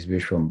Navadvip, he's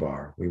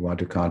Vishwambar. We want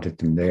to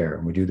contact him there,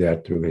 and we do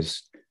that through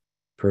his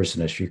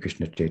person as Sri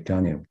Krishna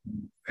Chaitanya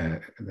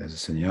as a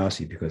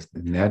sannyasi, because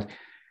in that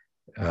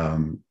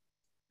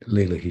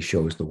Leela, he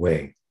shows the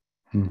way.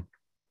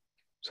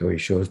 So he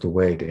shows the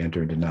way to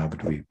enter into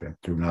Navadvip, and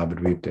through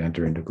Navadvip to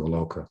enter into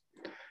Goloka.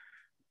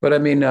 But I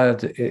mean,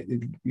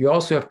 you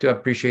also have to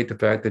appreciate the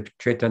fact that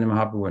Chaitanya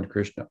Mahaprabhu and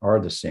Krishna are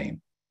the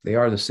same. They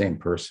are the same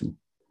person.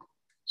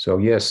 So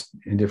yes,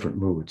 in different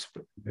moods,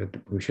 but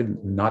we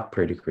should not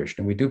pray to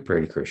Krishna. We do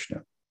pray to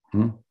Krishna.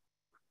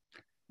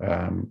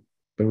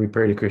 But we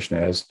pray to Krishna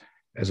as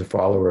a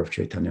follower of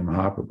Chaitanya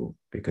Mahaprabhu,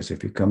 because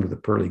if you come to the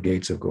pearly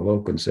gates of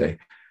Goloka and say,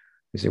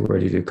 where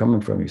are you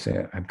coming from? You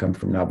say, I'm coming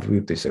from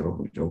Navadvip. They say, well,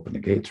 we open the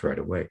gates right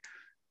away.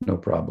 No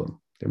problem.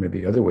 There may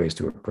be other ways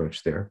to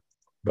approach there,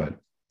 but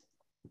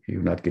you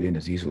will not get in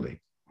as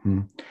easily.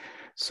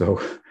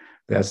 So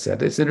that's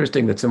that. It's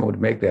interesting that someone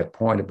would make that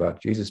point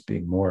about Jesus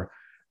being more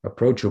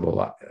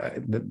approachable.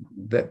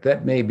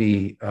 That may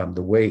be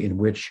the way in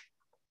which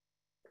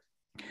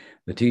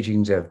the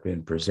teachings have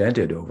been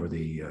presented over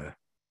the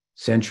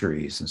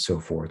centuries and so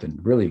forth, and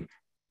really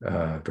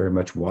very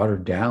much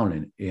watered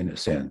down in a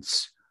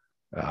sense.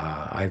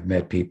 I've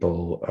met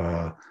people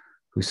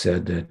who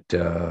said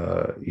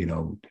that,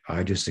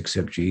 I just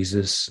accept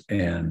Jesus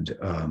and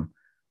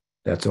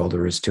that's all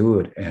there is to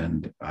it.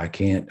 And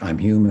I'm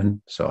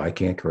human, so I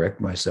can't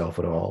correct myself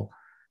at all.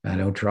 And I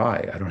don't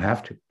try. I don't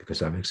have to,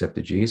 because I've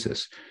accepted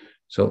Jesus.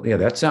 So yeah,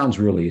 that sounds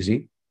real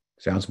easy.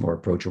 Sounds more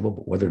approachable,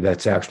 but whether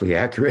that's actually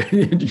accurate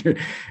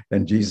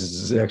and Jesus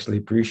is actually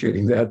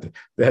appreciating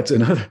that's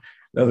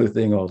another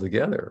thing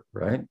altogether,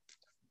 right?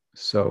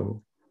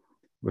 So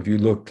if you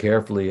look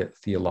carefully at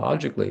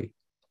theologically,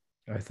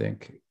 I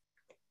think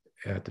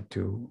at the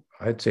two,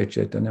 I'd say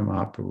Chaitanya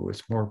Mahaprabhu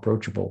is more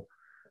approachable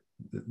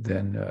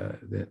than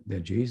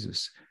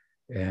Jesus,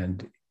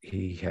 and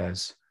he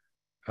has.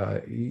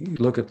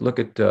 Look at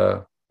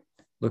a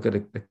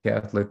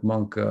Catholic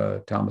monk,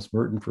 Thomas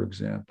Merton, for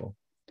example.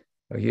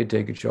 He had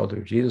taken shelter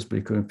of Jesus, but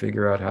he couldn't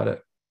figure out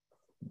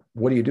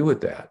what do you do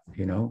with that,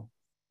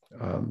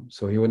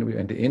 So he went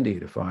into India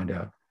to find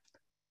out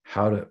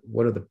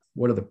what are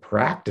the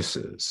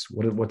practices,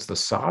 what's the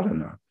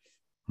sadhana.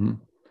 And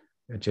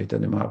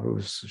Chaitanya Mahaprabhu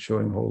was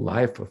showing a whole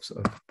life of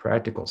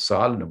practical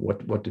sadhana,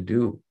 what to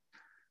do.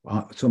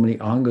 So many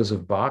angas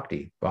of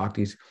bhakti,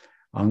 bhakti's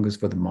angas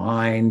for the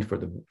mind, for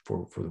the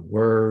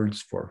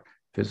words, for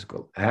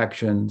physical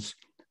actions,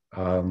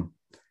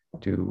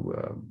 to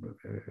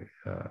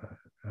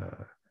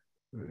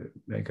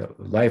make a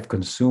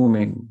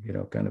life-consuming,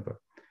 kind of a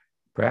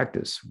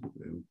practice.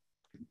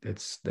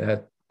 It's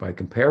that by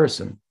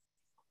comparison,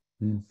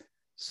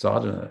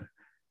 sadhana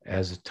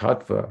as a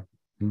tattva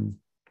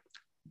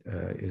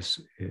is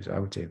I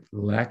would say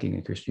lacking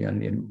in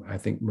Christianity, and I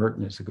think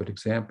Merton is a good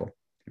example.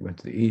 He went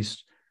to the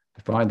East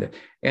to find that,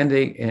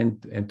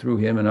 and through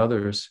him and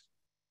others,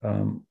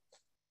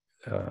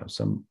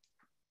 some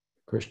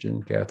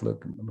Christian Catholic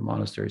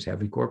monasteries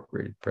have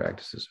incorporated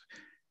practices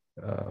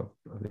of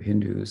the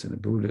Hindus and the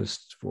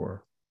Buddhists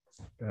for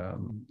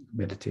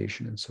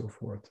meditation and so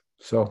forth.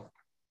 So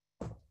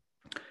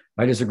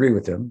I disagree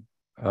with him,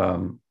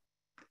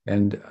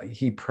 and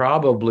he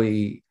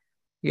probably,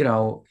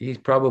 he's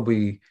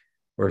probably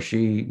or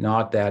she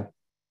not that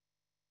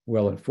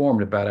well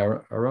informed about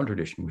our own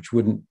tradition, which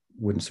wouldn't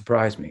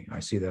surprise me. I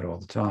see that all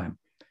the time,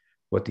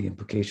 what the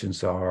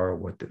implications are,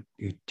 what the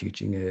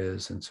teaching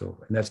is, and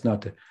so. And that's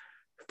not to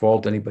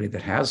fault anybody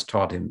that has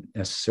taught him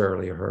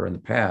necessarily or her in the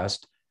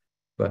past,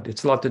 but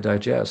it's a lot to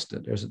digest.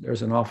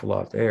 There's an awful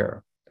lot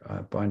there.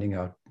 Finding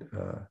out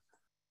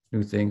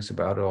new things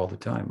about it all the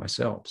time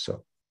myself.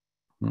 So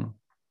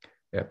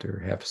after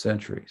half a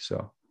century,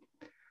 so.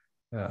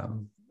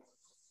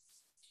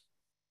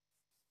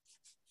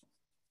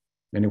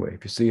 Anyway,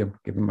 if you see him,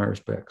 give him my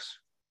respects.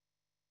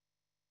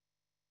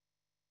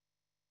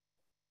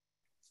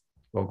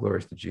 All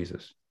glories to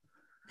Jesus.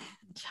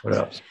 What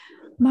else?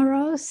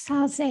 Maros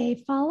has a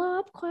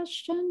follow-up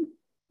question.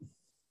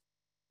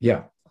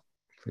 Yeah,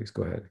 please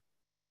go ahead.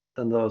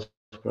 And that was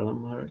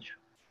Pranam Maharaj.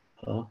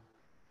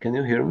 Can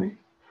you hear me?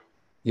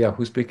 Yeah,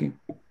 who's speaking?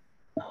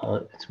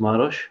 It's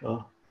Maros.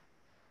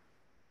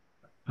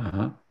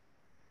 And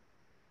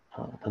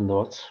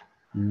thoughts.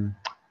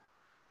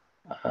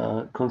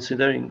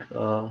 Considering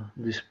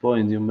this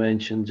point you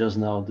mentioned just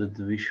now that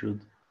we should,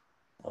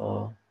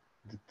 that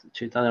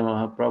Chaitanya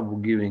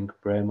Mahaprabhu giving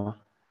prema,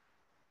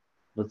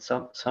 but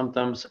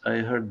sometimes I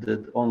heard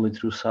that only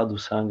through sadhu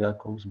sanga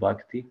comes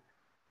bhakti,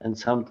 and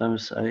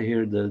sometimes I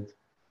hear that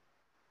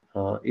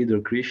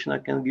either Krishna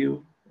can give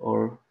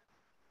or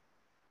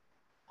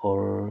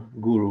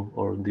guru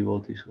or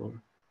devotees, or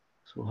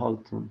so how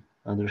to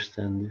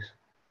understand this?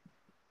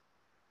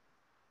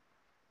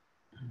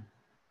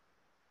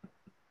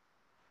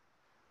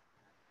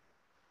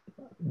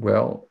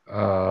 Well,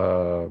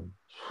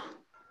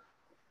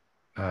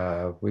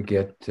 we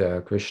get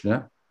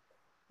Krishna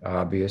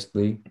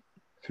obviously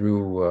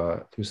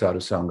through sadhu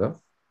sanga,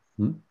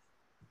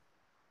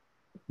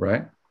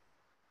 right?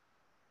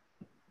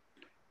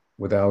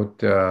 Without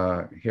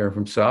hearing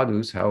from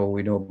sadhus, how will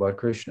we know about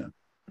Krishna?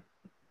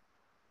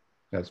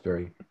 That's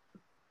very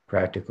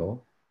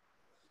practical.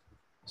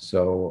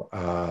 So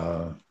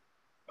I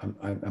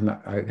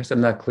guess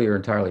I'm not clear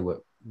entirely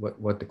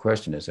what the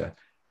question is.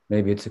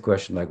 Maybe it's a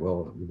question like,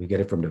 well, do we get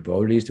it from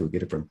devotees? Do we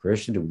get it from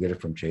Krishna? Do we get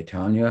it from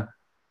Chaitanya,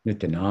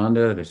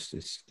 Nityananda?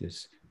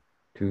 There's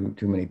too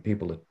many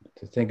people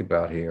to think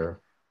about here.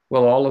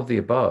 Well, all of the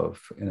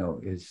above,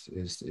 is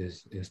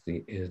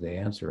the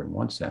answer in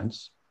one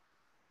sense.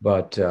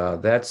 But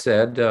that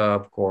said,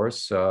 of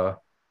course,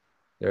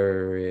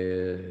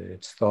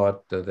 it's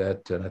thought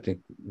that, and I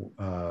think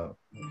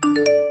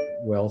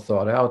well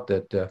thought out,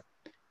 that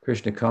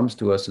Krishna comes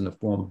to us in the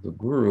form of the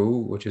guru,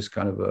 which is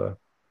kind of the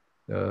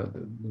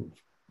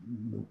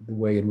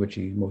way in which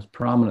he most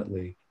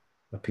prominently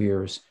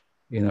appears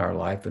in our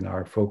life, and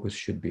our focus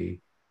should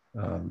be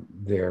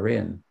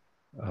therein.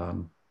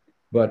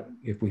 But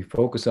if we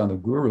focus on the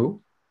guru,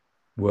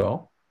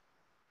 well,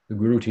 the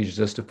guru teaches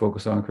us to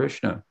focus on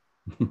Krishna.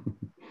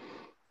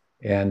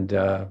 And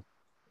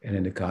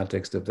in the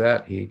context of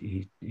that,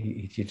 he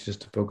teaches us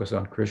to focus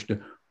on Krishna,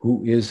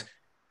 who is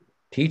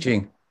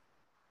teaching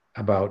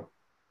about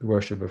the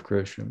worship of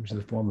Krishna, which is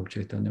the form of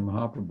Chaitanya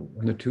Mahaprabhu,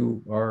 and the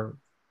two are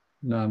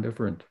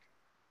non-different.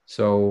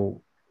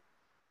 So,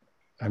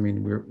 I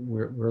mean,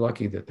 we're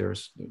lucky that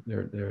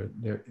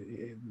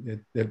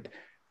that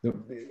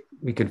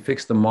we can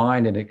fix the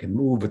mind and it can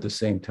move at the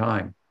same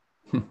time.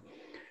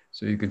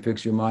 So you can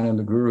fix your mind on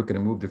the guru, can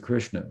move to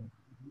Krishna,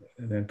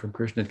 and then from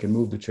Krishna it can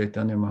move to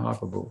Chaitanya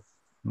Mahaprabhu.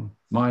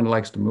 Mind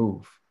likes to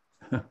move.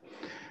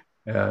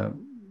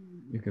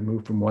 You can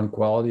move from one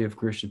quality of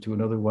Krishna to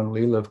another, one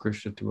lila of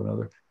Krishna to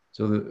another.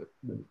 So the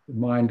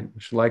mind,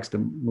 which likes to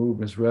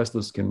move, is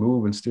restless, can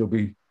move and still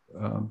be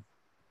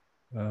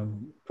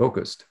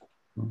focused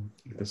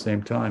at the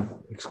same time,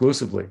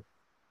 exclusively.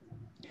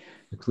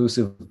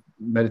 Exclusive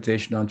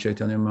meditation on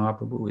Chaitanya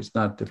Mahaprabhu is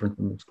not different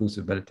from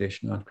exclusive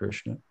meditation on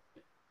Krishna.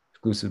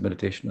 Exclusive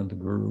meditation on the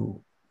Guru,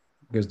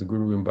 because the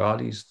Guru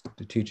embodies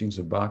the teachings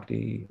of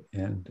bhakti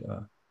and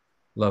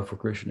love for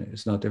Krishna.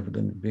 It's not different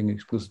than being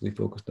exclusively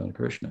focused on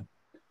Krishna.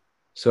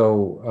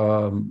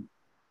 So,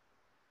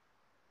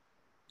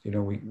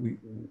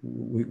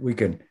 we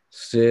can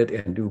sit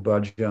and do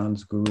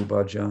bhajans, Guru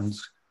bhajans,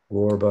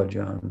 Gaur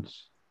bhajans,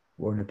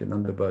 Gaur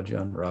Nityananda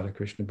bhajan, Radha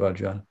Krishna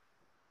bhajan.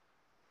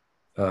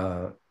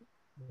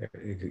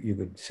 You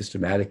could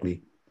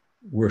systematically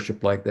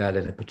worship like that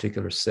in a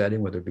particular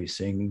setting, whether it be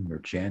singing or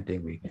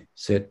chanting. We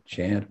sit,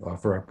 chant,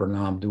 offer our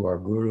pranam to our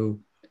Guru,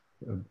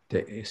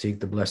 seek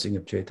the blessing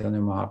of Chaitanya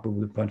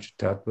Mahaprabhu, the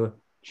Panchatattva,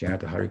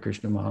 chant the Hare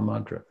Krishna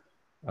Mahamantra.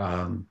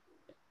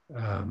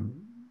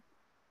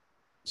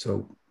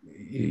 So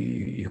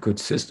you could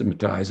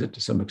systematize it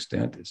to some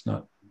extent. It's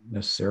not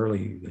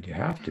necessarily that you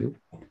have to.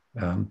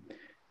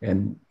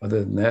 And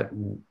other than that,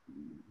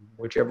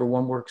 whichever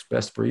one works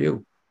best for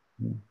you.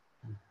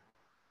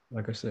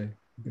 Like I say,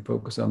 you can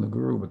focus on the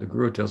Guru, but the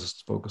Guru tells us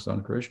to focus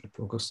on Krishna.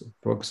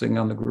 Focusing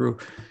on the Guru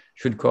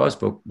should cause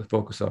the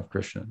focus on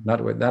Krishna. Not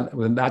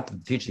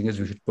the teaching is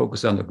we should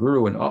focus on the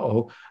Guru and,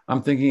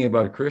 I'm thinking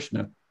about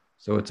Krishna,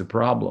 so it's a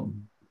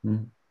problem.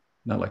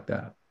 Not like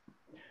that.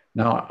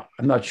 Now,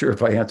 I'm not sure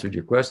if I answered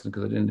your question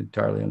because I didn't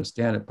entirely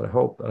understand it, but I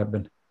hope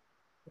that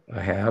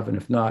I have. And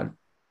if not,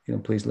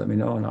 please let me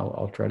know, and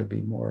I'll try to be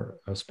more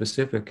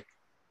specific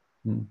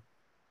in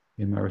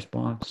my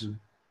response.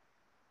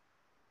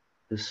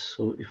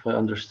 So if I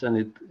understand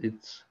it,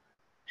 it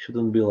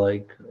shouldn't be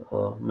like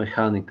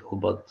mechanical,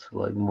 but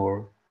like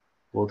more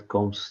what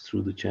comes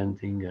through the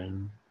chanting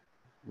and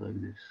like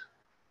this.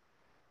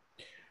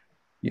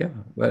 Yeah,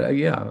 but I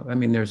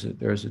mean, there's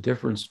a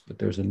difference, but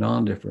there's a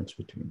non-difference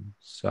between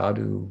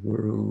sadhu,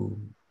 Guru,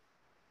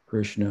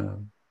 Krishna,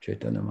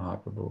 Chaitanya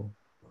Mahaprabhu.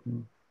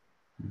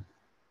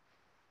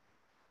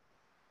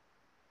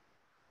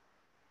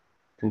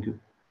 Thank you.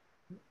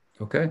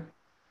 Okay.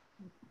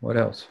 What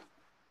else?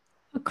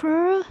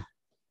 Akrura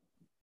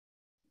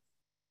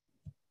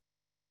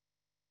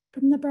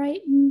from the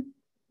Brighton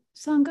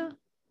Sangha.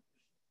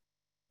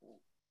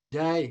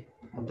 Jai,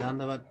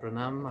 Dandavat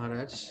Pranam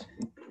Maharaj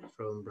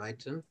from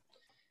Brighton.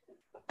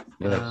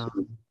 Yes.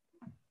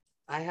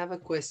 I have a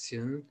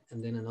question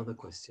and then another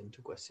question,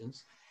 2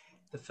 questions.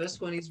 The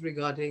first one is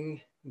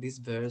regarding this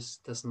verse,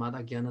 Tasmad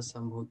Agyana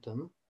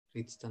Sambhutam,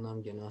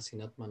 Ritstanam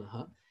Gyanasinat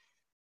Manaha,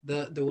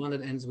 the one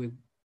that ends with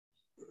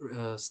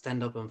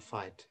stand up and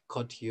fight,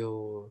 cut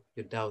your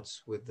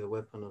doubts with the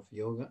weapon of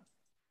yoga.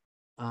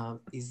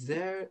 Is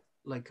there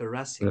like a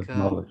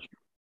rasika,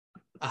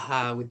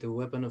 with the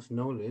weapon of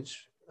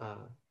knowledge,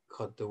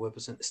 cut the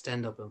weapon,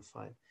 stand up and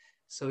fight.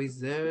 So is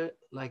there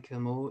like a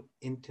more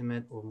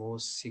intimate or more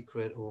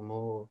secret or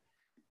more,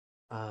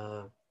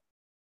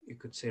 you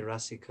could say,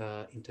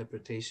 rasika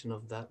interpretation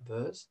of that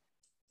verse?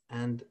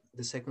 And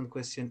the second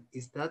question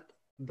is that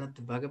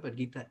the Bhagavad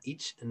Gita,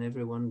 each and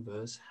every one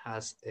verse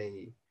has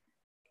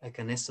like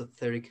an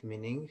esoteric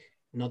meaning,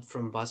 not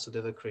from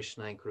Vasudeva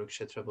Krishna in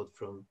Kurukshetra, but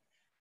from,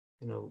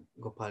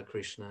 Gopal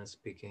Krishna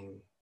speaking.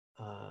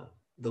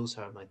 Those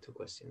are my 2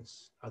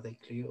 questions. Are they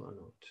clear or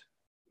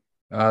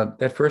not?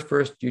 That first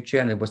verse you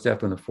chanted, was that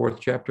from the 4th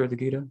chapter of the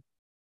Gita?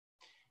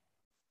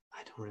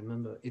 I don't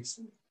remember. It's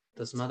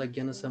Tasmada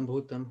Gyana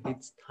Sambhutam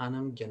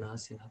Hitsthanam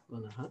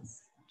Gyanasinatmanaha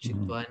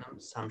Chitvainam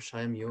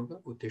Samshayam Yoga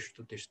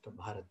Utishta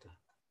Bharata.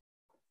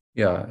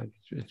 Yeah,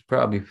 it's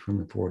probably from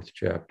the 4th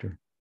chapter,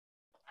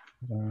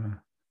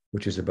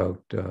 which is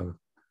about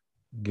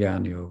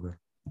Gyan Yoga.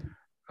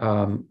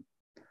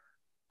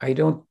 I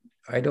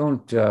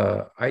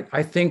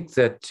think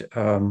that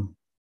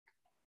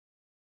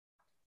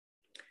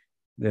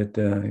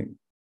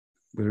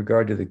with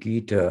regard to the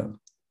Gita,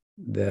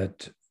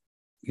 that,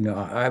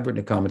 I've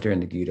written a commentary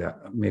on the Gita.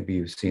 Maybe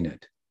you've seen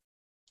it.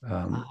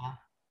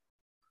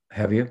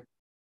 Have you?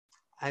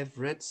 I've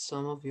read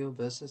some of your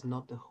verses,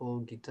 not the whole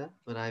Gita,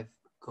 but I've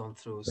gone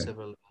through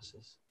several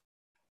verses.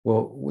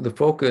 Well, the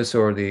focus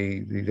or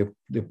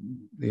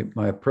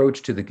my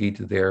approach to the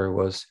Gita there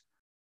was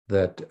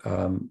that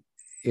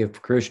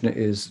if Krishna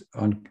is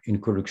in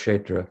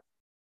Kurukshetra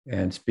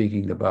and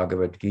speaking the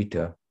Bhagavad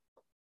Gita,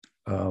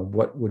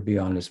 what would be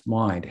on his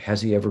mind?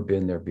 Has he ever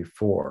been there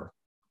before?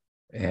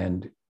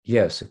 And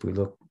yes, if we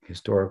look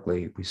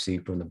historically, we see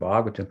from the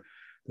Bhagavatam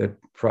that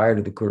prior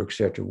to the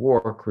Kurukshetra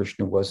war,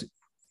 Krishna was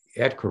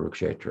at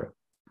Kurukshetra.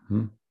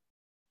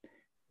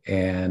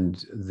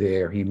 And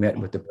there he met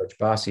with the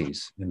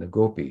Brajbasis and the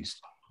Gopis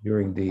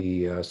during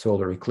the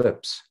solar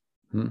eclipse.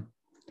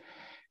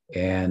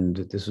 And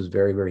this was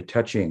very, very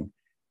touching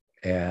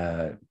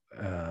and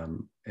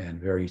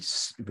very,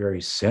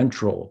 very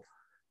central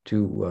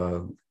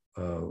to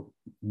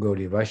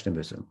Gaudiya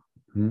Vaishnavism.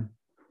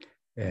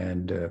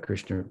 And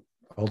Krishna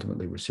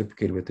ultimately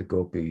reciprocated with the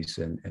Gopis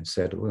and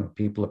said, well,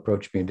 people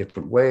approach me in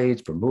different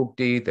ways for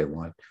mukti. They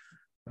want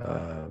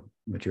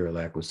material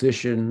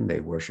acquisition.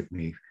 They worship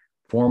me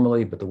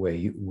formally, but the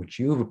way which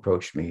you've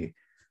approached me,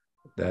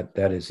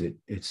 that is it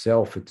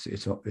itself,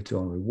 its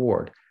own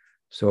reward.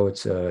 So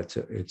it's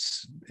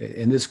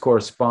and this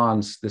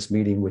corresponds, this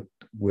meeting with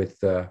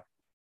the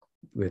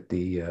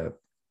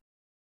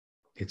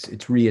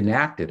it's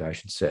reenacted, I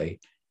should say,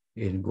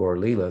 in Gaur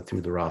Leela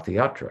through the Rath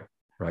Yatra,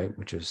 right,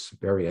 which is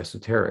very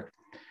esoteric.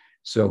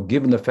 So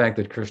given the fact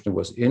that Krishna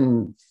was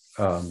in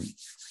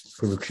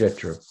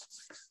Kurukshetra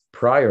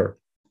prior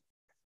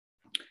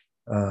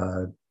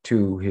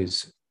to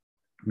his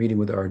meeting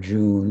with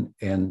Arjuna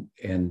and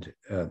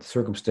the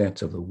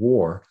circumstance of the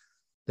war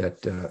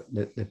that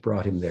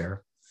brought him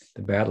there,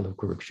 the Battle of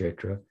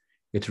Kurukshetra,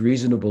 it's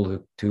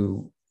reasonable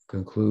to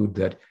conclude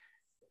that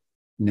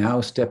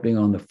now stepping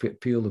on the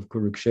field of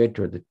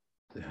Kurukshetra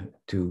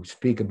to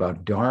speak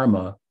about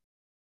Dharma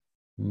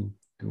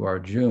to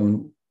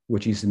Arjuna,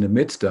 which he's in the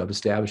midst of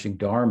establishing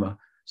Dharma,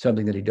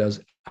 something that he does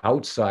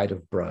outside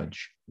of Braj,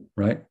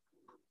 right?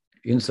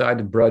 Inside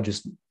of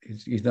Braj,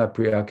 he's not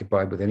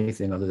preoccupied with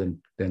anything other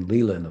than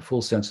Leela in the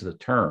full sense of the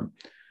term.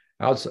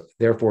 Outside,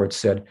 therefore, it's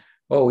said,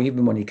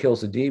 even when he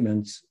kills the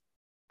demons,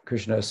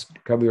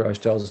 Kaviraj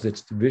tells us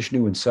it's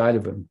Vishnu inside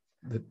of him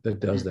that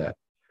does that.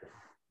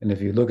 And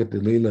if you look at the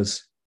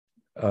Leelas,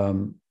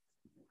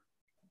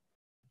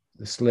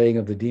 the slaying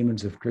of the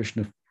demons of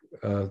Krishna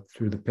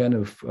through the pen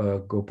of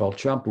Gopal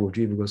Champu or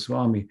Jiva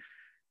Goswami,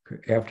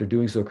 after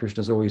doing so,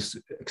 Krishna's always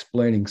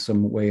explaining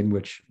some way in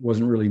which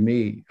wasn't really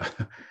me.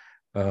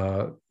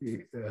 And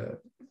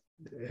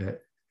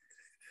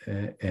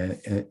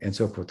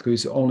so forth.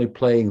 He's only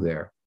playing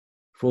there.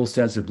 Full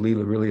sense of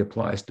Leela really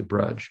applies to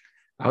Braj.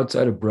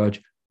 Outside of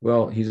Braj,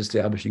 well, he's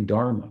establishing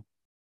Dharma.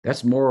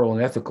 That's moral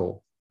and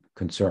ethical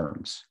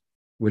concerns,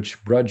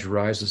 which Braj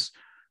rises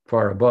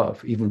far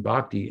above. Even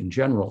Bhakti in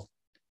general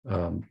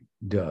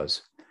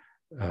does.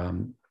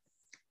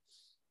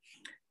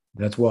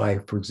 That's why,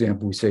 for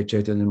example, we say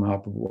Chaitanya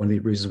Mahaprabhu. One of the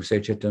reasons we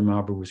say Chaitanya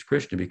Mahaprabhu is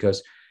Krishna,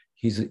 because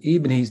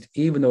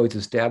even though he's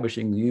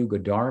establishing the Yuga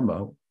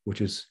Dharma,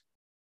 which is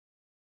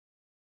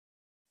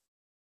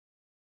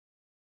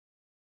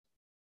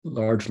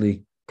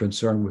largely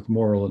concerned with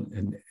moral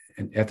and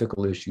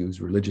ethical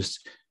issues, religious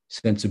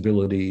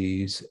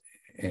sensibilities,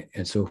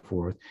 and so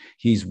forth,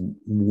 he's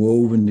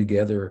woven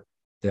together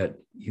that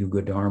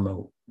Yuga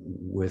Dharma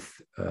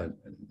with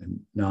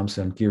Nam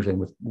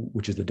Sankirtan,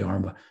 which is the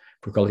Dharma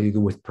for Kali Yuga,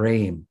 with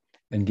Prem,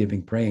 and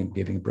giving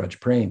Braj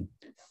Prem.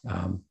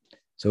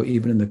 So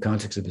even in the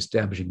context of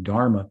establishing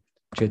Dharma,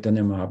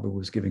 Chaitanya Mahaprabhu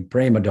was giving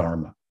Prema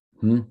Dharma.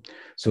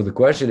 So the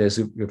question is,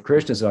 if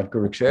Krishna is on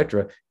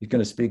Kurukshetra, he's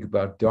going to speak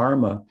about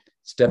Dharma,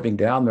 stepping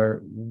down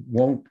there,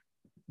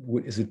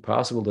 is it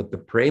possible that the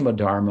Prema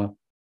Dharma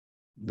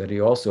that he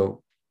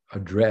also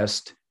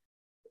addressed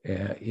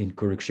in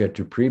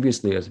Kurukshetra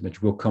previously, as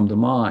much, will come to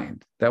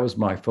mind? That was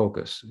my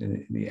focus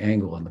in the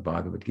angle on the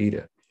Bhagavad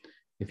Gita,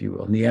 if you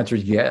will. And the answer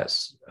is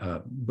yes,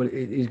 but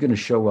it is going to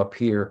show up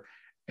here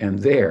and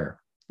there,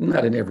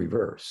 not in every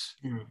verse.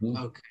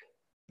 Okay.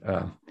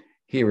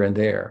 Here and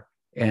there.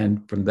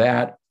 And for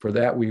that,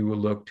 we will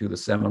look to the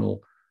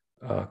seminal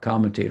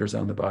commentators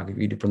on the Bhagavad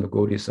Gita from the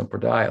Gaudiya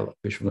Sampradaya, like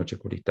Vishwanath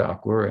Chakravarti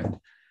Thakur and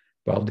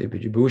Baldev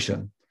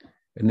Vijayabhushan.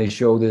 And they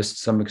show this to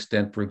some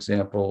extent, for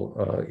example,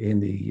 in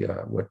the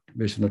what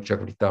Vishwanath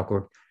Chakravarti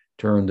Thakur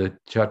termed the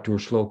Chatur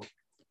Shlok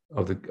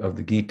of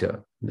the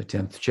Gita, in the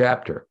 10th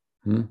chapter.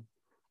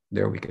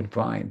 There we can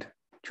find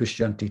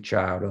Tushyanti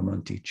Cha,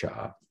 Ramanti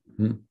Cha,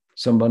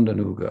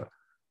 Sambandhanuga,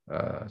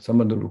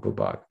 Sambandhanuga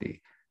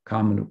Bhakti,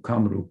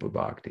 Kamarupa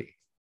Bhakti,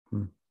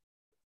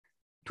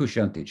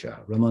 Tushyanti Cha,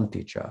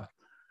 Ramanti Cha,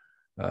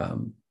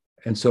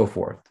 and so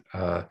forth.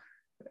 A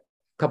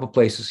couple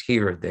places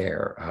here or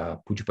there.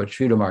 Pujapad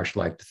Sridhar Maharaj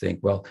liked to think,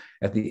 well,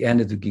 at the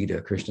end of the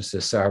Gita, Krishna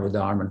says,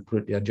 Sarvadharman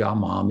Pritya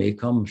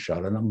Jamamekam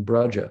Sharanam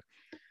Braja.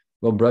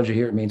 Well, Braja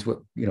here means,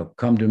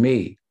 come to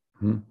me.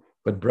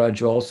 But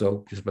Braj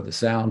also, just by the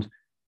sound,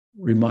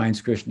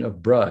 reminds Krishna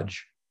of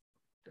Braj,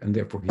 and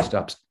therefore he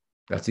stops.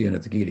 That's the end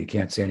of the Gita. He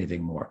can't say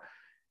anything more.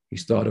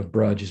 He's thought of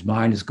Braj. His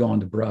mind has gone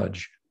to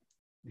Braj,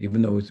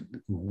 even though the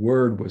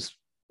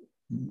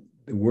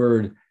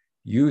word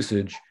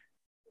usage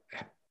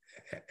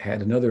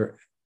had another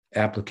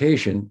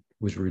application,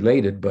 was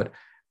related, but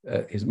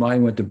his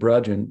mind went to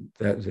Braj, and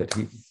that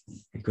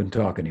he couldn't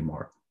talk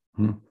anymore.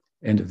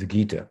 End of the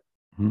Gita.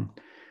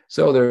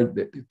 So there,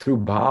 through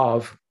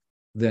Bhav,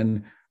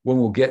 then when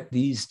we'll get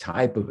these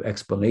type of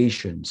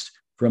explanations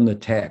from the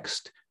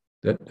text,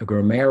 that a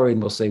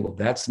grammarian will say, well,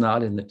 that's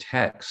not in the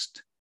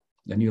text.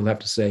 And you'll have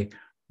to say,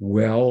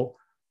 well,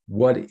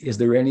 is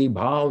there any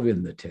bhav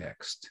in the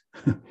text?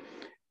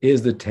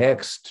 Is the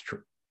text,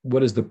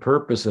 what is the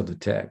purpose of the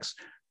text?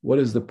 What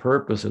is the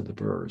purpose of the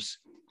verse?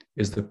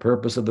 Is the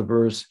purpose of the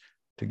verse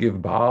to give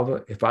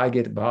bhava? If I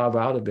get bhav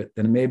out of it,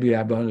 then maybe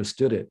I've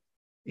understood it,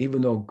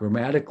 even though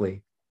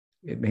grammatically,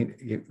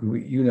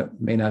 you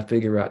may not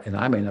figure out, and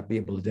I may not be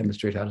able to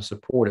demonstrate how to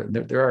support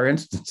it. There are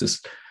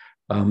instances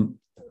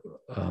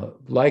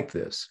like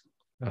this.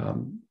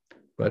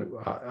 But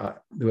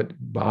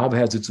Bhav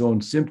has its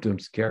own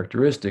symptoms,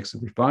 characteristics.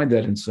 We find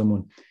that in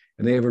someone,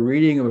 and they have a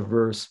reading of a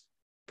verse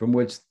from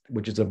which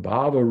is a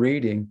Bhava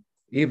reading,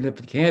 even if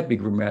it can't be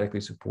grammatically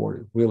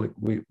supported,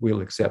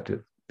 we'll accept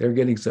it. They're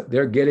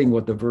getting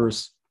what the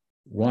verse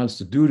wants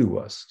to do to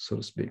us, so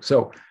to speak.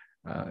 So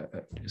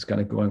just kind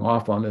of going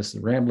off on this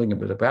and rambling a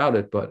bit about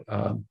it, but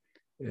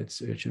it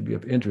should be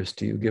of interest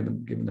to you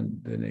given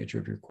the nature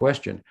of your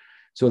question.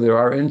 So there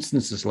are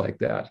instances like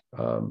that.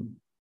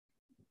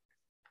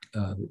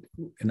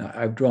 And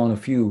I've drawn a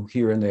few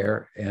here and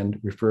there and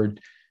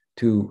referred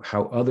to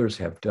how others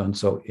have done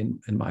so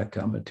in my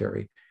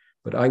commentary,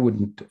 but I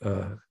wouldn't,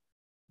 I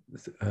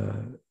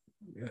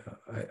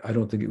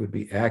don't think it would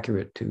be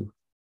accurate to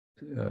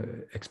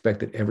expect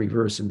that every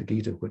verse in the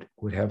Gita would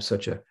have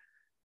such a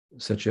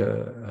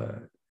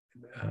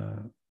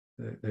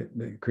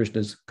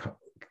Krishna's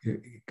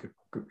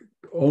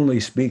only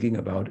speaking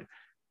about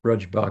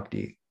Braj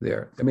Bhakti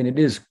there. I mean, it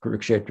is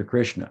Kurukshetra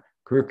Krishna.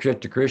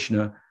 Kurukshetra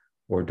Krishna,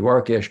 or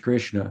Dwarkesh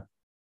Krishna,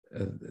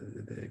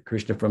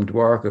 Krishna from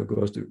Dwarka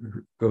goes to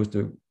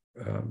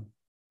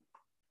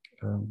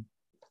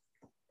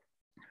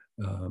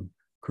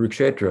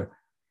Kurukshetra.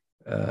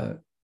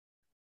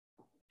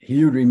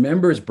 He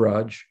remembers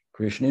Braj.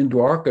 Krishna in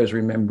Dwarka is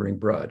remembering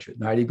Braj. At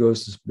night he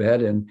goes to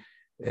bed, and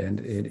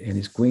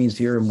his queens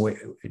hear him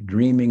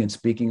dreaming and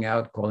speaking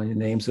out, calling the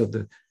names of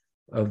the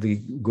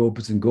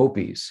gopas and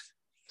gopis,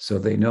 so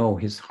they know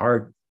his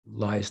heart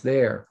lies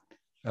there.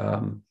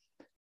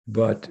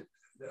 But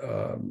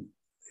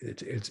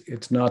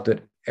it's not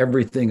that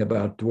everything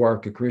about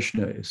Dwarka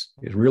Krishna is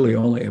really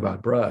only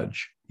about Braj.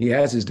 He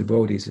has his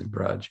devotees in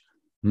Braj.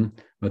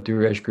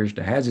 Mathura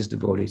Krishna has his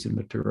devotees in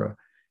Mathura,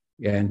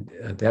 and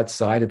that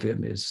side of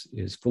him is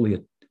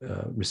fully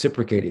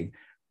reciprocating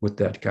with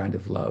that kind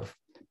of love.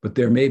 But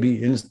there may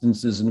be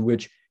instances in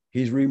which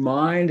he's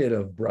reminded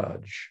of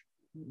Braj,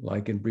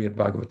 like in Brihad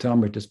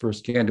Bhagavatamrita's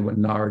first canto when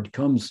Narad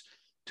comes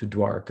to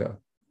Dwarka,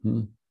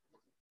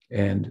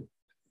 and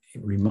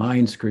it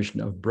reminds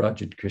Krishna of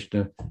Braj, and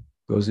Krishna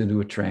goes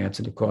into a trance,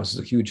 and it causes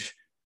a huge,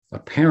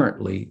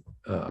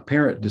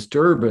 apparent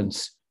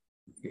disturbance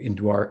in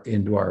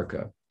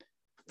Dwarka,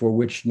 for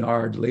which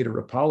Narad later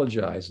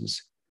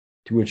apologizes,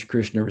 to which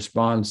Krishna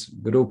responds,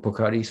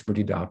 Garupakari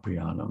Smrtida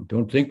Priyanam.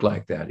 Don't think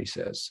like that, he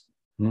says.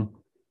 The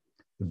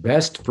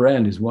best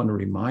friend is one who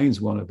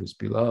reminds one of his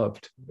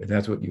beloved, and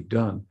that's what you've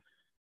done.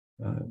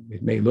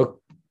 It may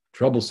look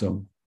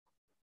troublesome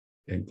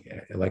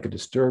like a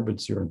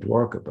disturbance here in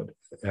Dwarka, but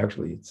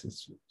actually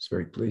it's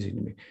very pleasing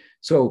to me.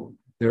 So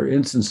there are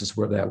instances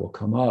where that will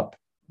come up,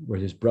 where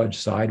this Braj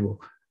side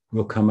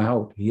will come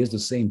out. He is the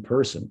same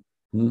person,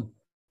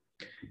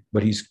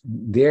 but he's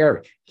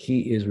there.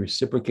 He is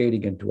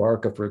reciprocating in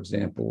Dwarka, for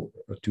example,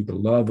 to the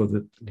love of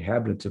the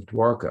inhabitants of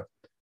Dwarka.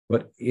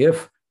 But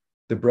if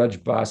the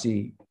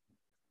Brajbasi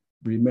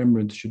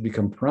remembrance should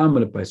become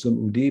prominent by some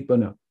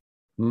udipana,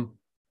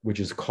 which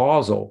is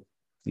causal,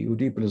 the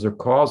udipanas are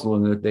causal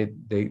in that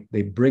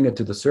they bring it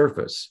to the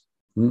surface.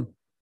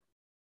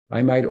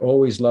 I might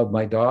always love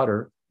my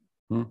daughter,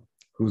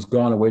 who's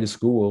gone away to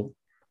school,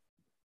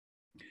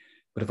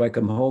 but if I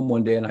come home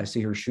one day and I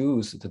see her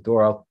shoes at the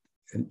door,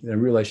 and I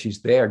realize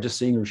she's there, just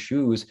seeing her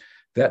shoes,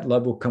 that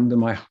love will come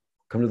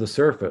to the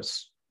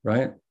surface,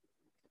 right?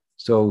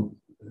 So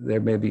there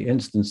may be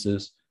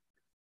instances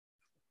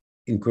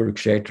in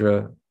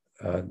Kurukshetra,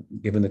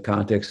 given the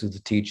context of the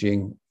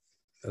teaching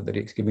that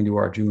he's giving to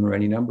Arjuna, or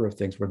any number of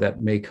things where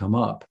that may come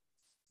up,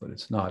 but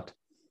it's not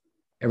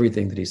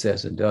everything that he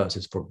says and does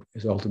is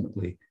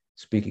ultimately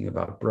speaking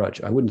about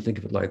Braj. I wouldn't think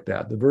of it like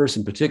that. The verse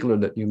in particular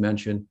that you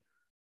mentioned,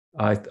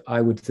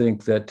 I would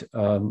think that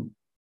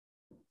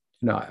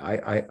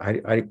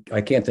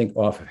I can't think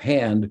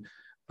offhand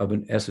of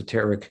an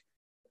esoteric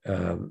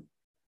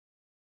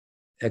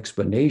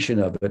explanation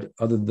of it,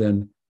 other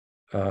than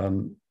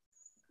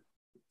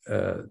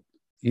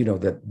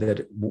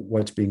that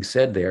what's being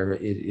said there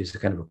is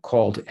kind of a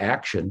call to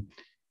action,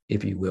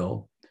 if you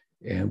will,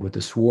 and with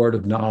the sword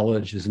of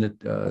knowledge, isn't it,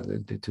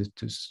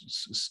 to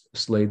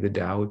slay the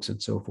doubts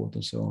and so forth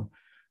and so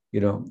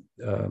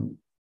on.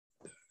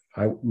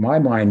 My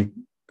mind,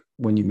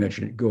 when you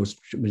mention it, goes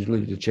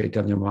immediately to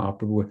Caitanya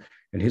Mahaprabhu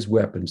and his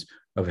weapons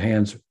of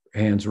hands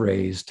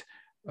raised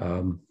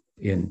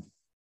in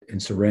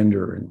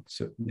surrender and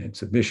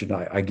submission.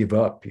 I give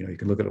up. You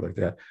can look at it like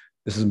that.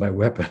 This is my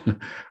weapon.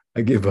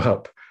 I give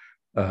up.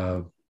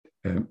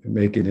 And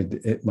making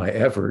it my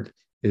effort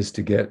is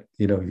to get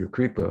your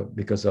kripa,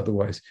 because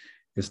otherwise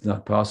it's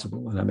not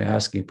possible. And I'm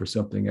asking for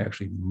something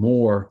actually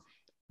more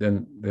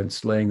than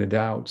slaying the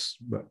doubts,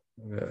 but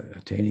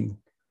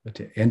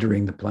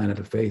entering the planet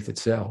of faith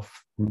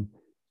itself, and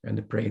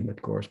the praying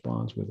that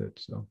corresponds with it.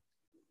 So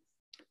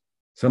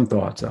some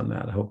thoughts on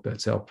that. I hope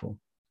that's helpful.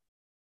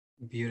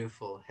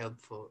 Beautiful,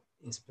 helpful,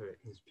 inspiring.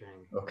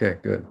 Okay,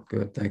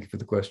 good. Thank you for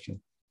the question.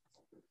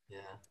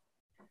 Yeah.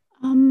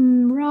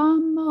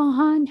 Ram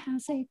Mohan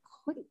has a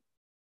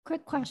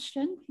quick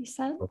question, he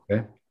said.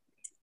 Okay.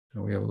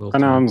 So we have a little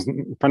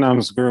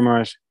Pranams, Guru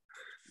Maharaj.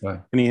 Bye.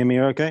 Can you hear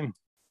me okay?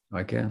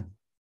 I can.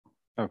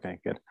 Okay,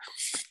 good.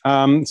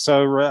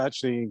 So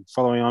actually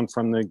following on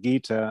from the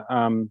Gita,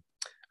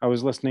 I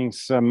was listening to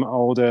some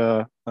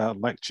older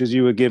lectures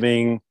you were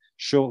giving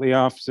shortly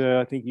after,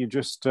 I think you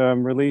just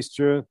released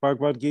your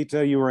Bhagavad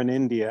Gita. You were in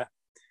India,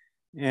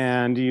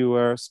 and you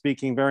were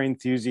speaking very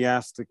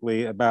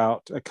enthusiastically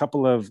about a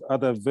couple of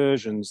other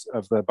versions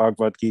of the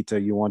Bhagavad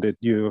Gita you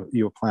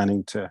were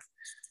planning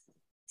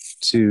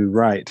to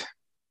write.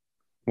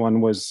 One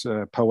was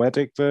a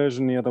poetic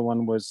version, the other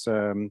one was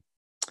the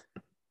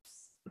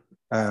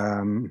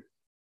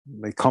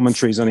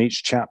commentaries on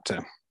each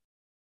chapter.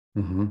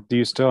 Mm-hmm. Do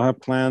you still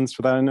have plans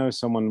for that? I know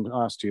someone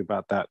asked you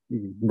about that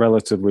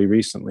relatively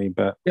recently,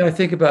 but yeah, I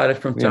think about it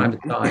from time to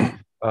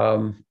time.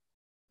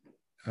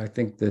 I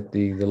think that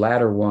the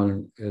latter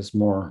one has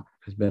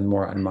been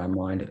more on my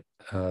mind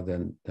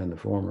than the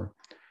former.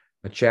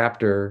 A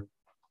chapter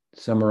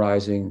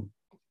summarizing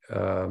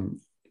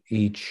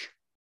each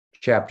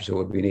chapter, so it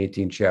would be an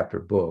 18-chapter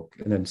book,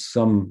 and then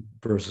some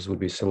verses would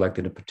be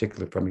selected in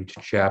particular from each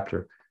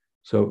chapter.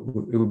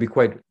 So it would be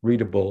quite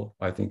readable,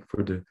 I think,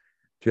 for the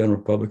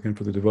general public and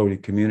for the devotee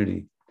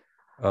community.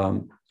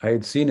 I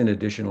had seen an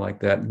edition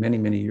like that many,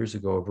 many years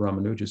ago of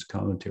Ramanuja's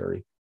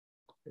commentary,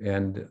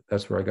 and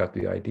that's where I got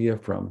the idea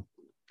from.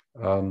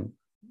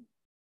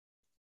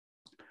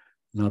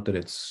 Not that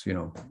it's,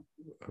 a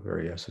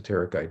very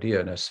esoteric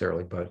idea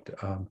necessarily, but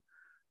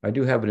I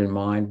do have it in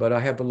mind. But I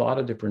have a lot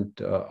of different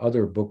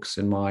other books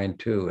in mind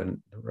too. And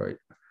right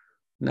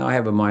now I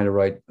have in mind to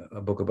write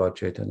a book about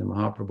Caitanya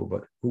Mahaprabhu,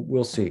 but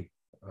we'll see.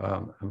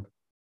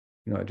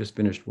 I just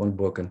finished one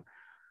book, and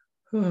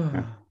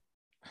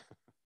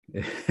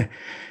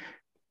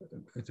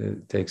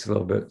it takes a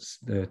little bit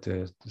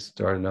to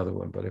start another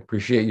one, but I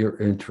appreciate your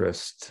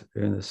interest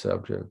in the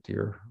subject.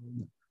 You're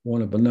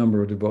one of a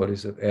number of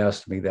devotees that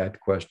asked me that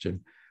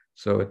question.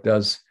 So it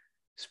does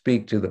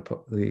speak to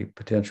the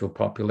potential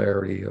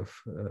popularity of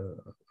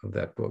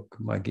that book.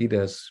 My Gita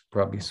has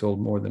probably sold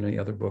more than any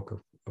other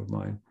book of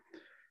mine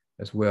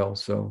as well.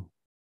 So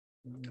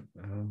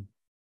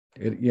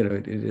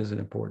it is an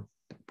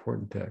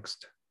important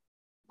text.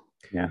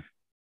 Yeah.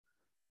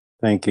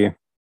 Thank you.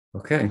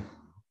 Okay.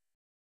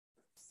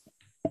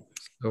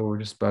 So we're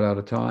just about out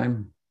of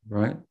time,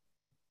 right?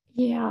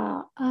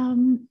 Yeah. Are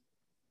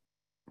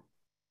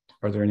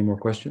there any more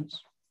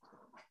questions?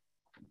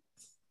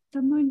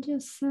 Someone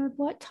just said,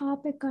 what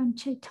topic on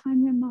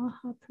Caitanya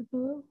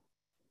Mahaprabhu?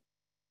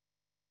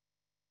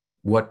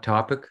 What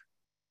topic?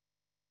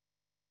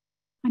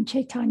 on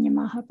Chaitanya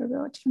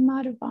Mahaprabhu. It's from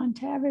Madhavan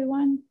to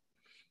everyone.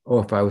 Oh,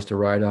 if I was to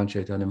write on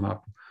Chaitanya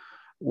Mahaprabhu,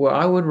 well,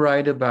 I would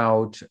write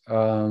about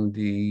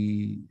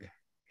the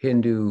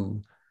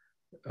Hindu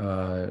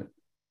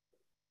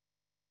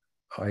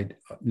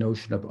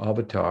notion of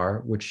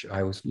avatar, which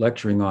I was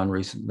lecturing on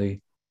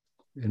recently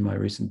in my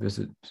recent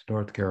visit to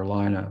North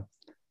Carolina.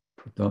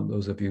 For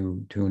those of you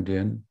who tuned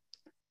in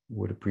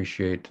would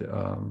appreciate,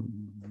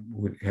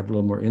 would have a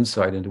little more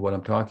insight into what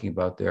I'm talking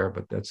about there,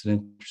 but that's an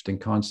interesting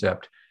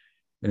concept.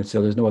 And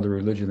so there's no other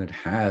religion that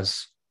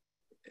has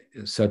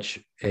such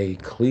a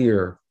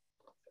clear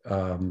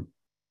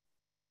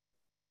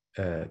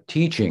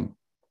teaching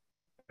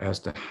as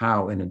to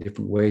how, in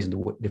different ways and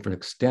the different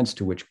extents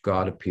to which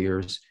God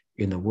appears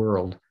in the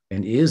world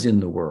and is in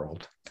the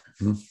world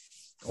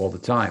all the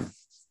time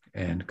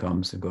and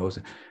comes and goes,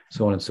 and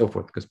so on and so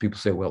forth. Because people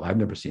say, well, I've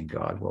never seen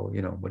God. Well,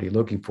 what are you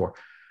looking for?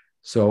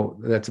 So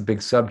that's a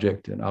big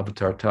subject, and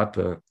Avatar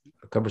Tattva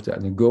covers that.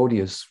 And Gaudiya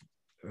has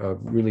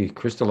really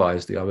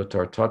crystallized the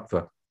Avatar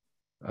Tattva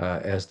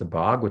as the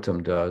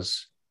Bhagavatam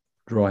does,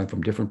 drawing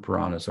from different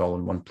Puranas all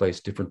in one place,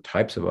 different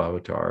types of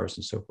avatars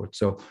and so forth.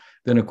 So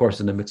then, of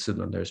course, in the midst of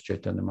them, there's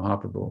Chaitanya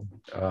Mahaprabhu.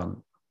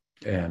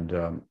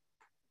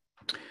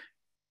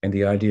 And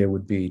the idea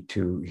would be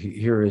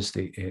here is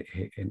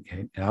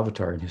an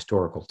avatar in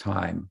historical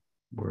time,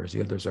 whereas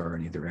the others are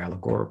in either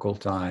allegorical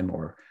time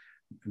or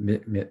the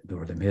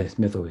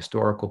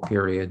mytho-historical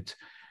period,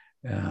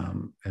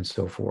 and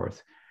so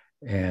forth.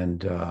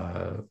 And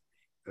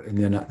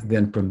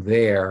then from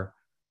there,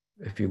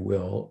 if you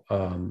will,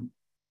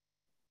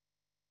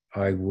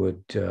 I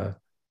would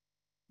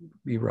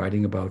be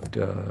writing about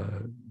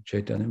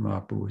Chaitanya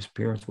Mahaprabhu's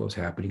appearance, what was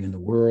happening in the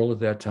world at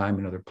that time,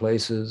 in other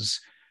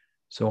places,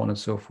 so on and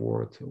so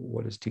forth,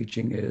 what his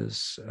teaching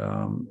is.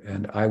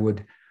 And I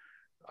would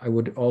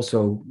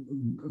also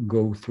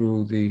go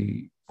through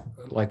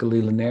like a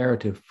Leela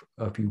narrative,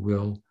 if you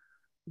will,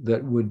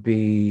 that would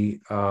be,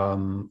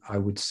 I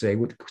would say,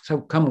 would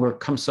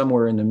come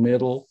somewhere in the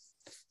middle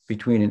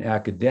between an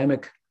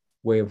academic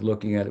way of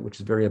looking at it, which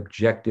is very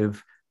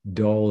objective,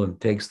 dull, and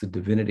takes the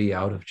divinity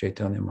out of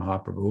Chaitanya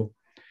Mahaprabhu,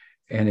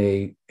 and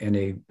a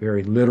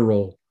very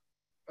literal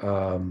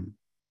kind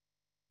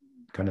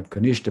of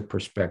Kanishta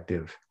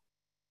perspective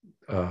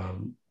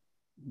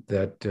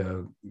that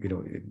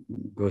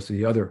it goes to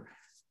the other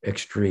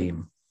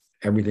extreme.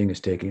 Everything is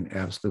taken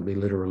absolutely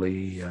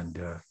literally, and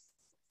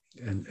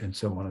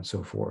so on and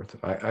so forth.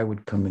 I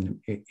would come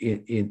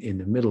in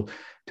the middle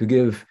to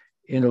give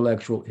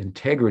intellectual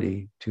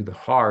integrity to the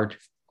heart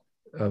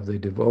of the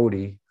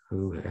devotee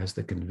who has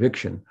the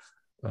conviction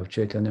of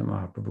Chaitanya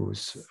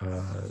Mahaprabhu's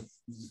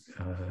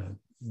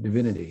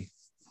divinity.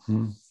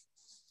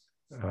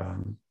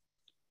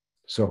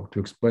 So to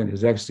explain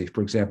his ecstasy,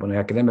 for example, an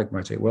academic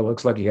might say, well, it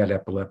looks like he had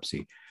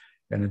epilepsy.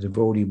 And a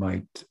devotee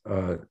might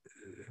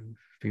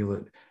feel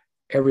that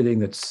everything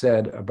that's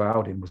said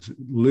about him was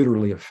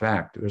literally a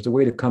fact. There's a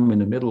way to come in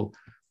the middle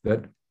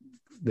that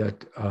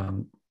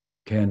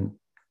can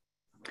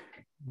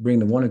bring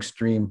the one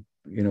extreme,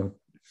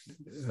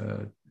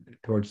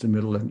 towards the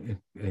middle and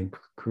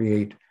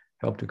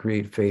help to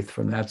create faith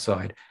from that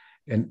side,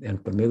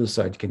 and from the other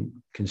side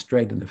can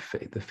strengthen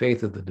the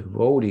faith of the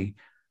devotee,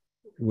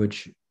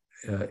 which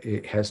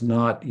it has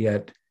not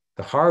yet,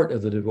 the heart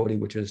of the devotee,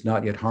 which is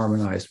not yet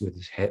harmonized with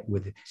his head,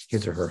 with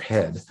his or her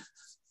head.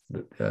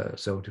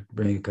 So to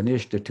bring a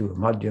kanishta to a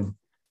madhyam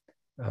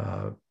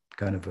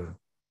kind of a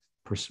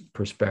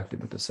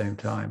perspective at the same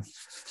time.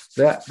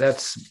 That's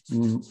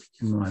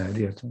my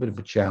idea. It's a bit of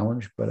a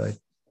challenge, but I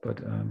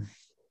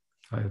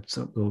have a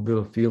little bit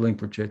of feeling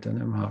for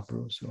Chaitanya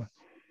Mahaprabhu, so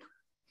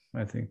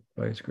I think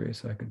by his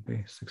grace I could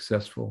be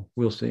successful.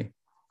 We'll see.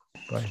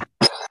 Bye.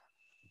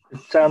 It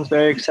sounds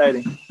very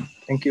exciting.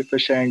 Thank you for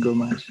sharing, Guru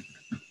Maharaj.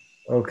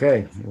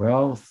 Okay,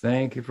 well,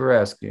 thank you for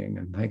asking,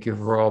 and thank you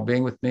for all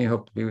being with me.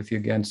 Hope to be with you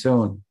again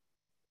soon.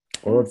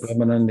 Or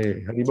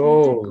Pramanande,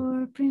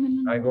 Haribo.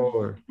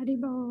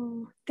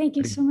 Haribo. Thank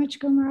you so much,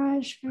 Guru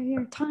Maharaj, for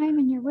your time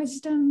and your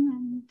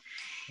wisdom,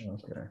 and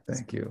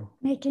thank you.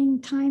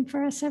 Making time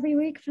for us every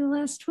week for the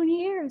last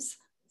 20 years.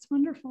 It's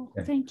wonderful.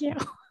 Okay. Thank you.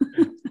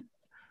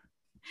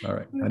 All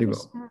right, Haribo.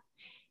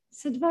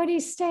 So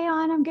devotees, stay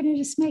on. I'm going to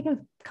just make a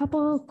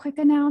couple quick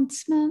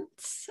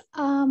announcements.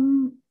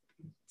 Sakirati,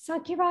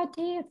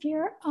 if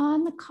you're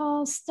on the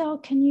call still,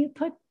 can you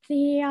put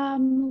the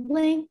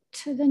link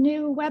to the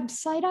new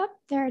website up?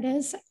 There it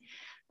is.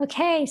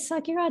 Okay,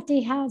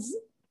 Sakirati has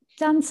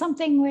done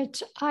something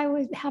which I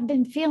would have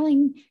been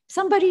feeling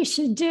somebody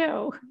should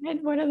do.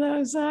 And one of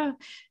those,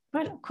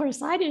 but of course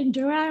I didn't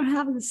do it. I don't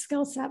have the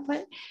skill set,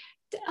 but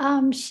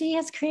she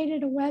has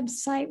created a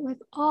website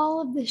with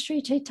all of the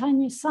Sri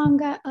Caitanya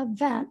Sanga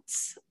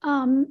events.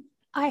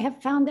 I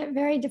have found it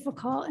very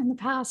difficult in the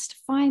past to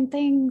find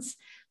things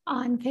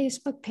on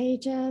Facebook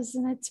pages,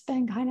 and it's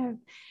been kind of,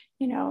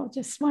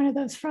 just one of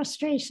those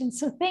frustrations.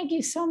 So thank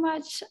you so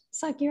much,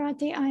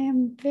 Sakirati. I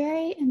am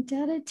very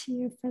indebted to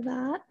you for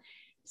that.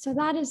 So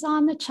that is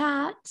on the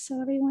chat, so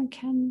everyone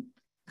can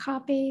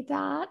copy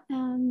that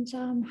and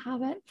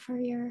have it for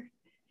your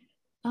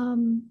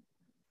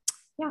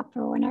yeah,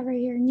 for whenever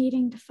you're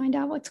needing to find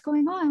out what's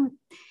going on.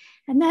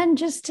 And then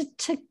just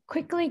to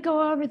quickly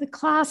go over the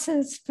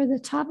classes for the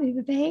Tavi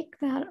Vivek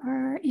that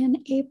are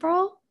in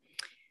April.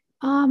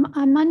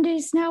 On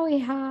Mondays now we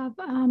have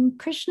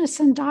Krishna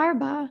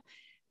Sandarbha.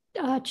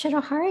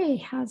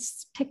 Chitahari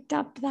has picked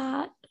up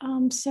that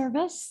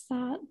service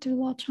that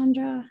Dulal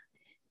Chandra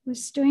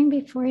was doing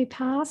before he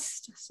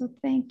passed. So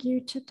thank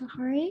you,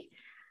 Chitahari.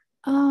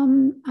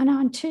 And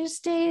on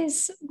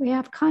Tuesdays, we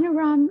have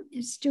Kanuram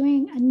is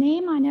doing a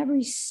name on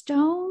every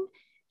stone,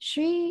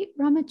 Sri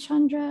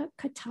Ramachandra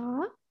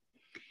Katha.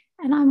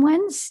 And on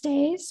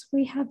Wednesdays,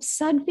 we have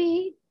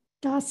Sadhvi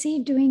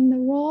Dasi doing the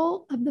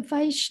role of the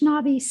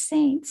Vaishnavi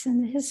saints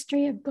in the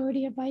history of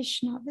Gaudiya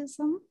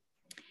Vaishnavism.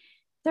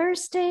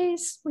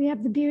 Thursdays, we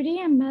have the beauty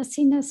and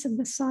messiness of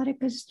the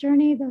sadhaka's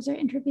journey. Those are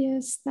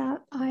interviews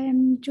that I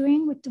am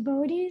doing with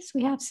devotees.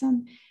 We have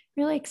some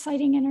really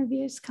exciting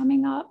interviews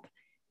coming up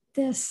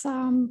this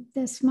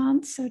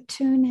month, so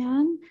tune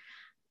in.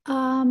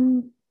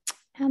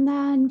 And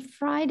then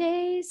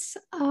Fridays,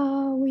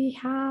 we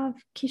have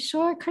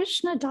Kishore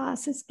Krishna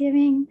Das is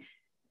giving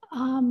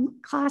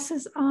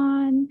classes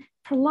on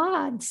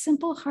Prahlad,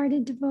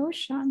 simple-hearted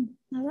devotion.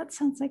 Now that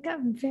sounds like a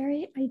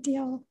very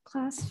ideal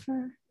class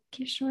for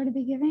Kishore to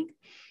be giving.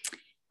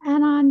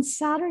 And on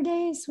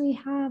Saturdays, we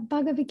have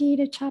Bhagavad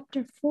Gita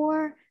chapter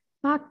 4,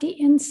 Bhakti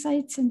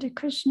Insights into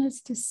Krishna's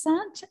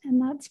Descent,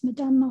 and that's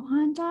Madan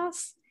Mohan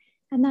Das.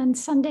 And then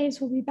Sundays,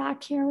 we'll be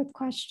back here with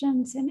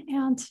questions and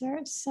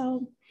answers.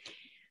 So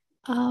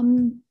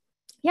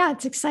yeah,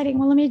 it's exciting.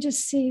 Well, let me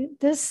just see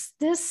this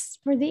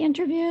for the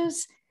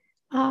interviews.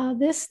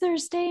 This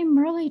Thursday,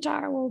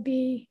 Muralidhar will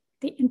be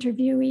the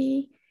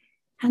interviewee.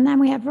 And then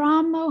we have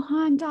Ram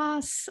Mohan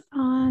Das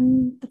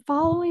on the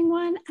following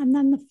one. And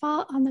then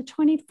on the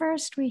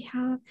 21st, we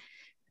have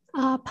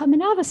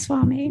Padmanabha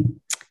Swami.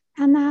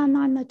 And then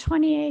on the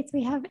 28th,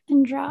 we have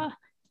Indra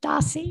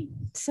Dasi.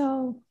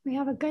 So we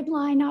have a good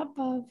lineup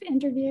of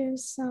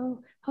interviews.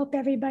 So hope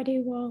everybody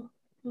will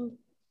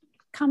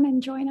come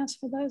and join us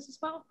for those as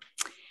well.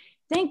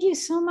 Thank you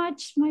so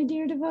much, my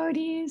dear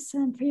devotees,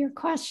 and for your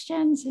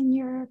questions and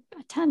your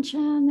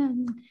attention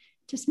and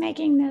just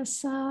making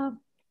this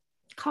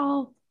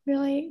call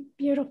really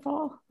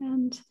beautiful.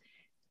 And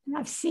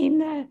I've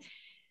seen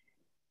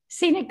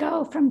it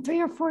go from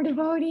 3 or 4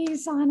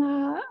 devotees on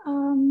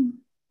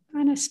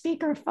a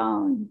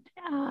speakerphone,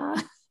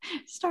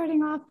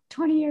 starting off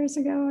 20 years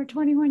ago or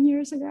 21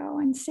 years ago,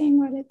 and seeing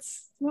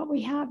what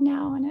we have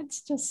now. And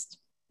it's just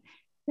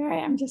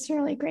I'm just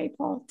really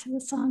grateful to the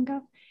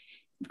Sangha,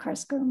 of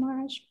course, Guru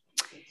Maharaj.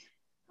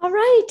 All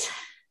right,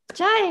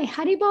 Jai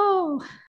Haribol.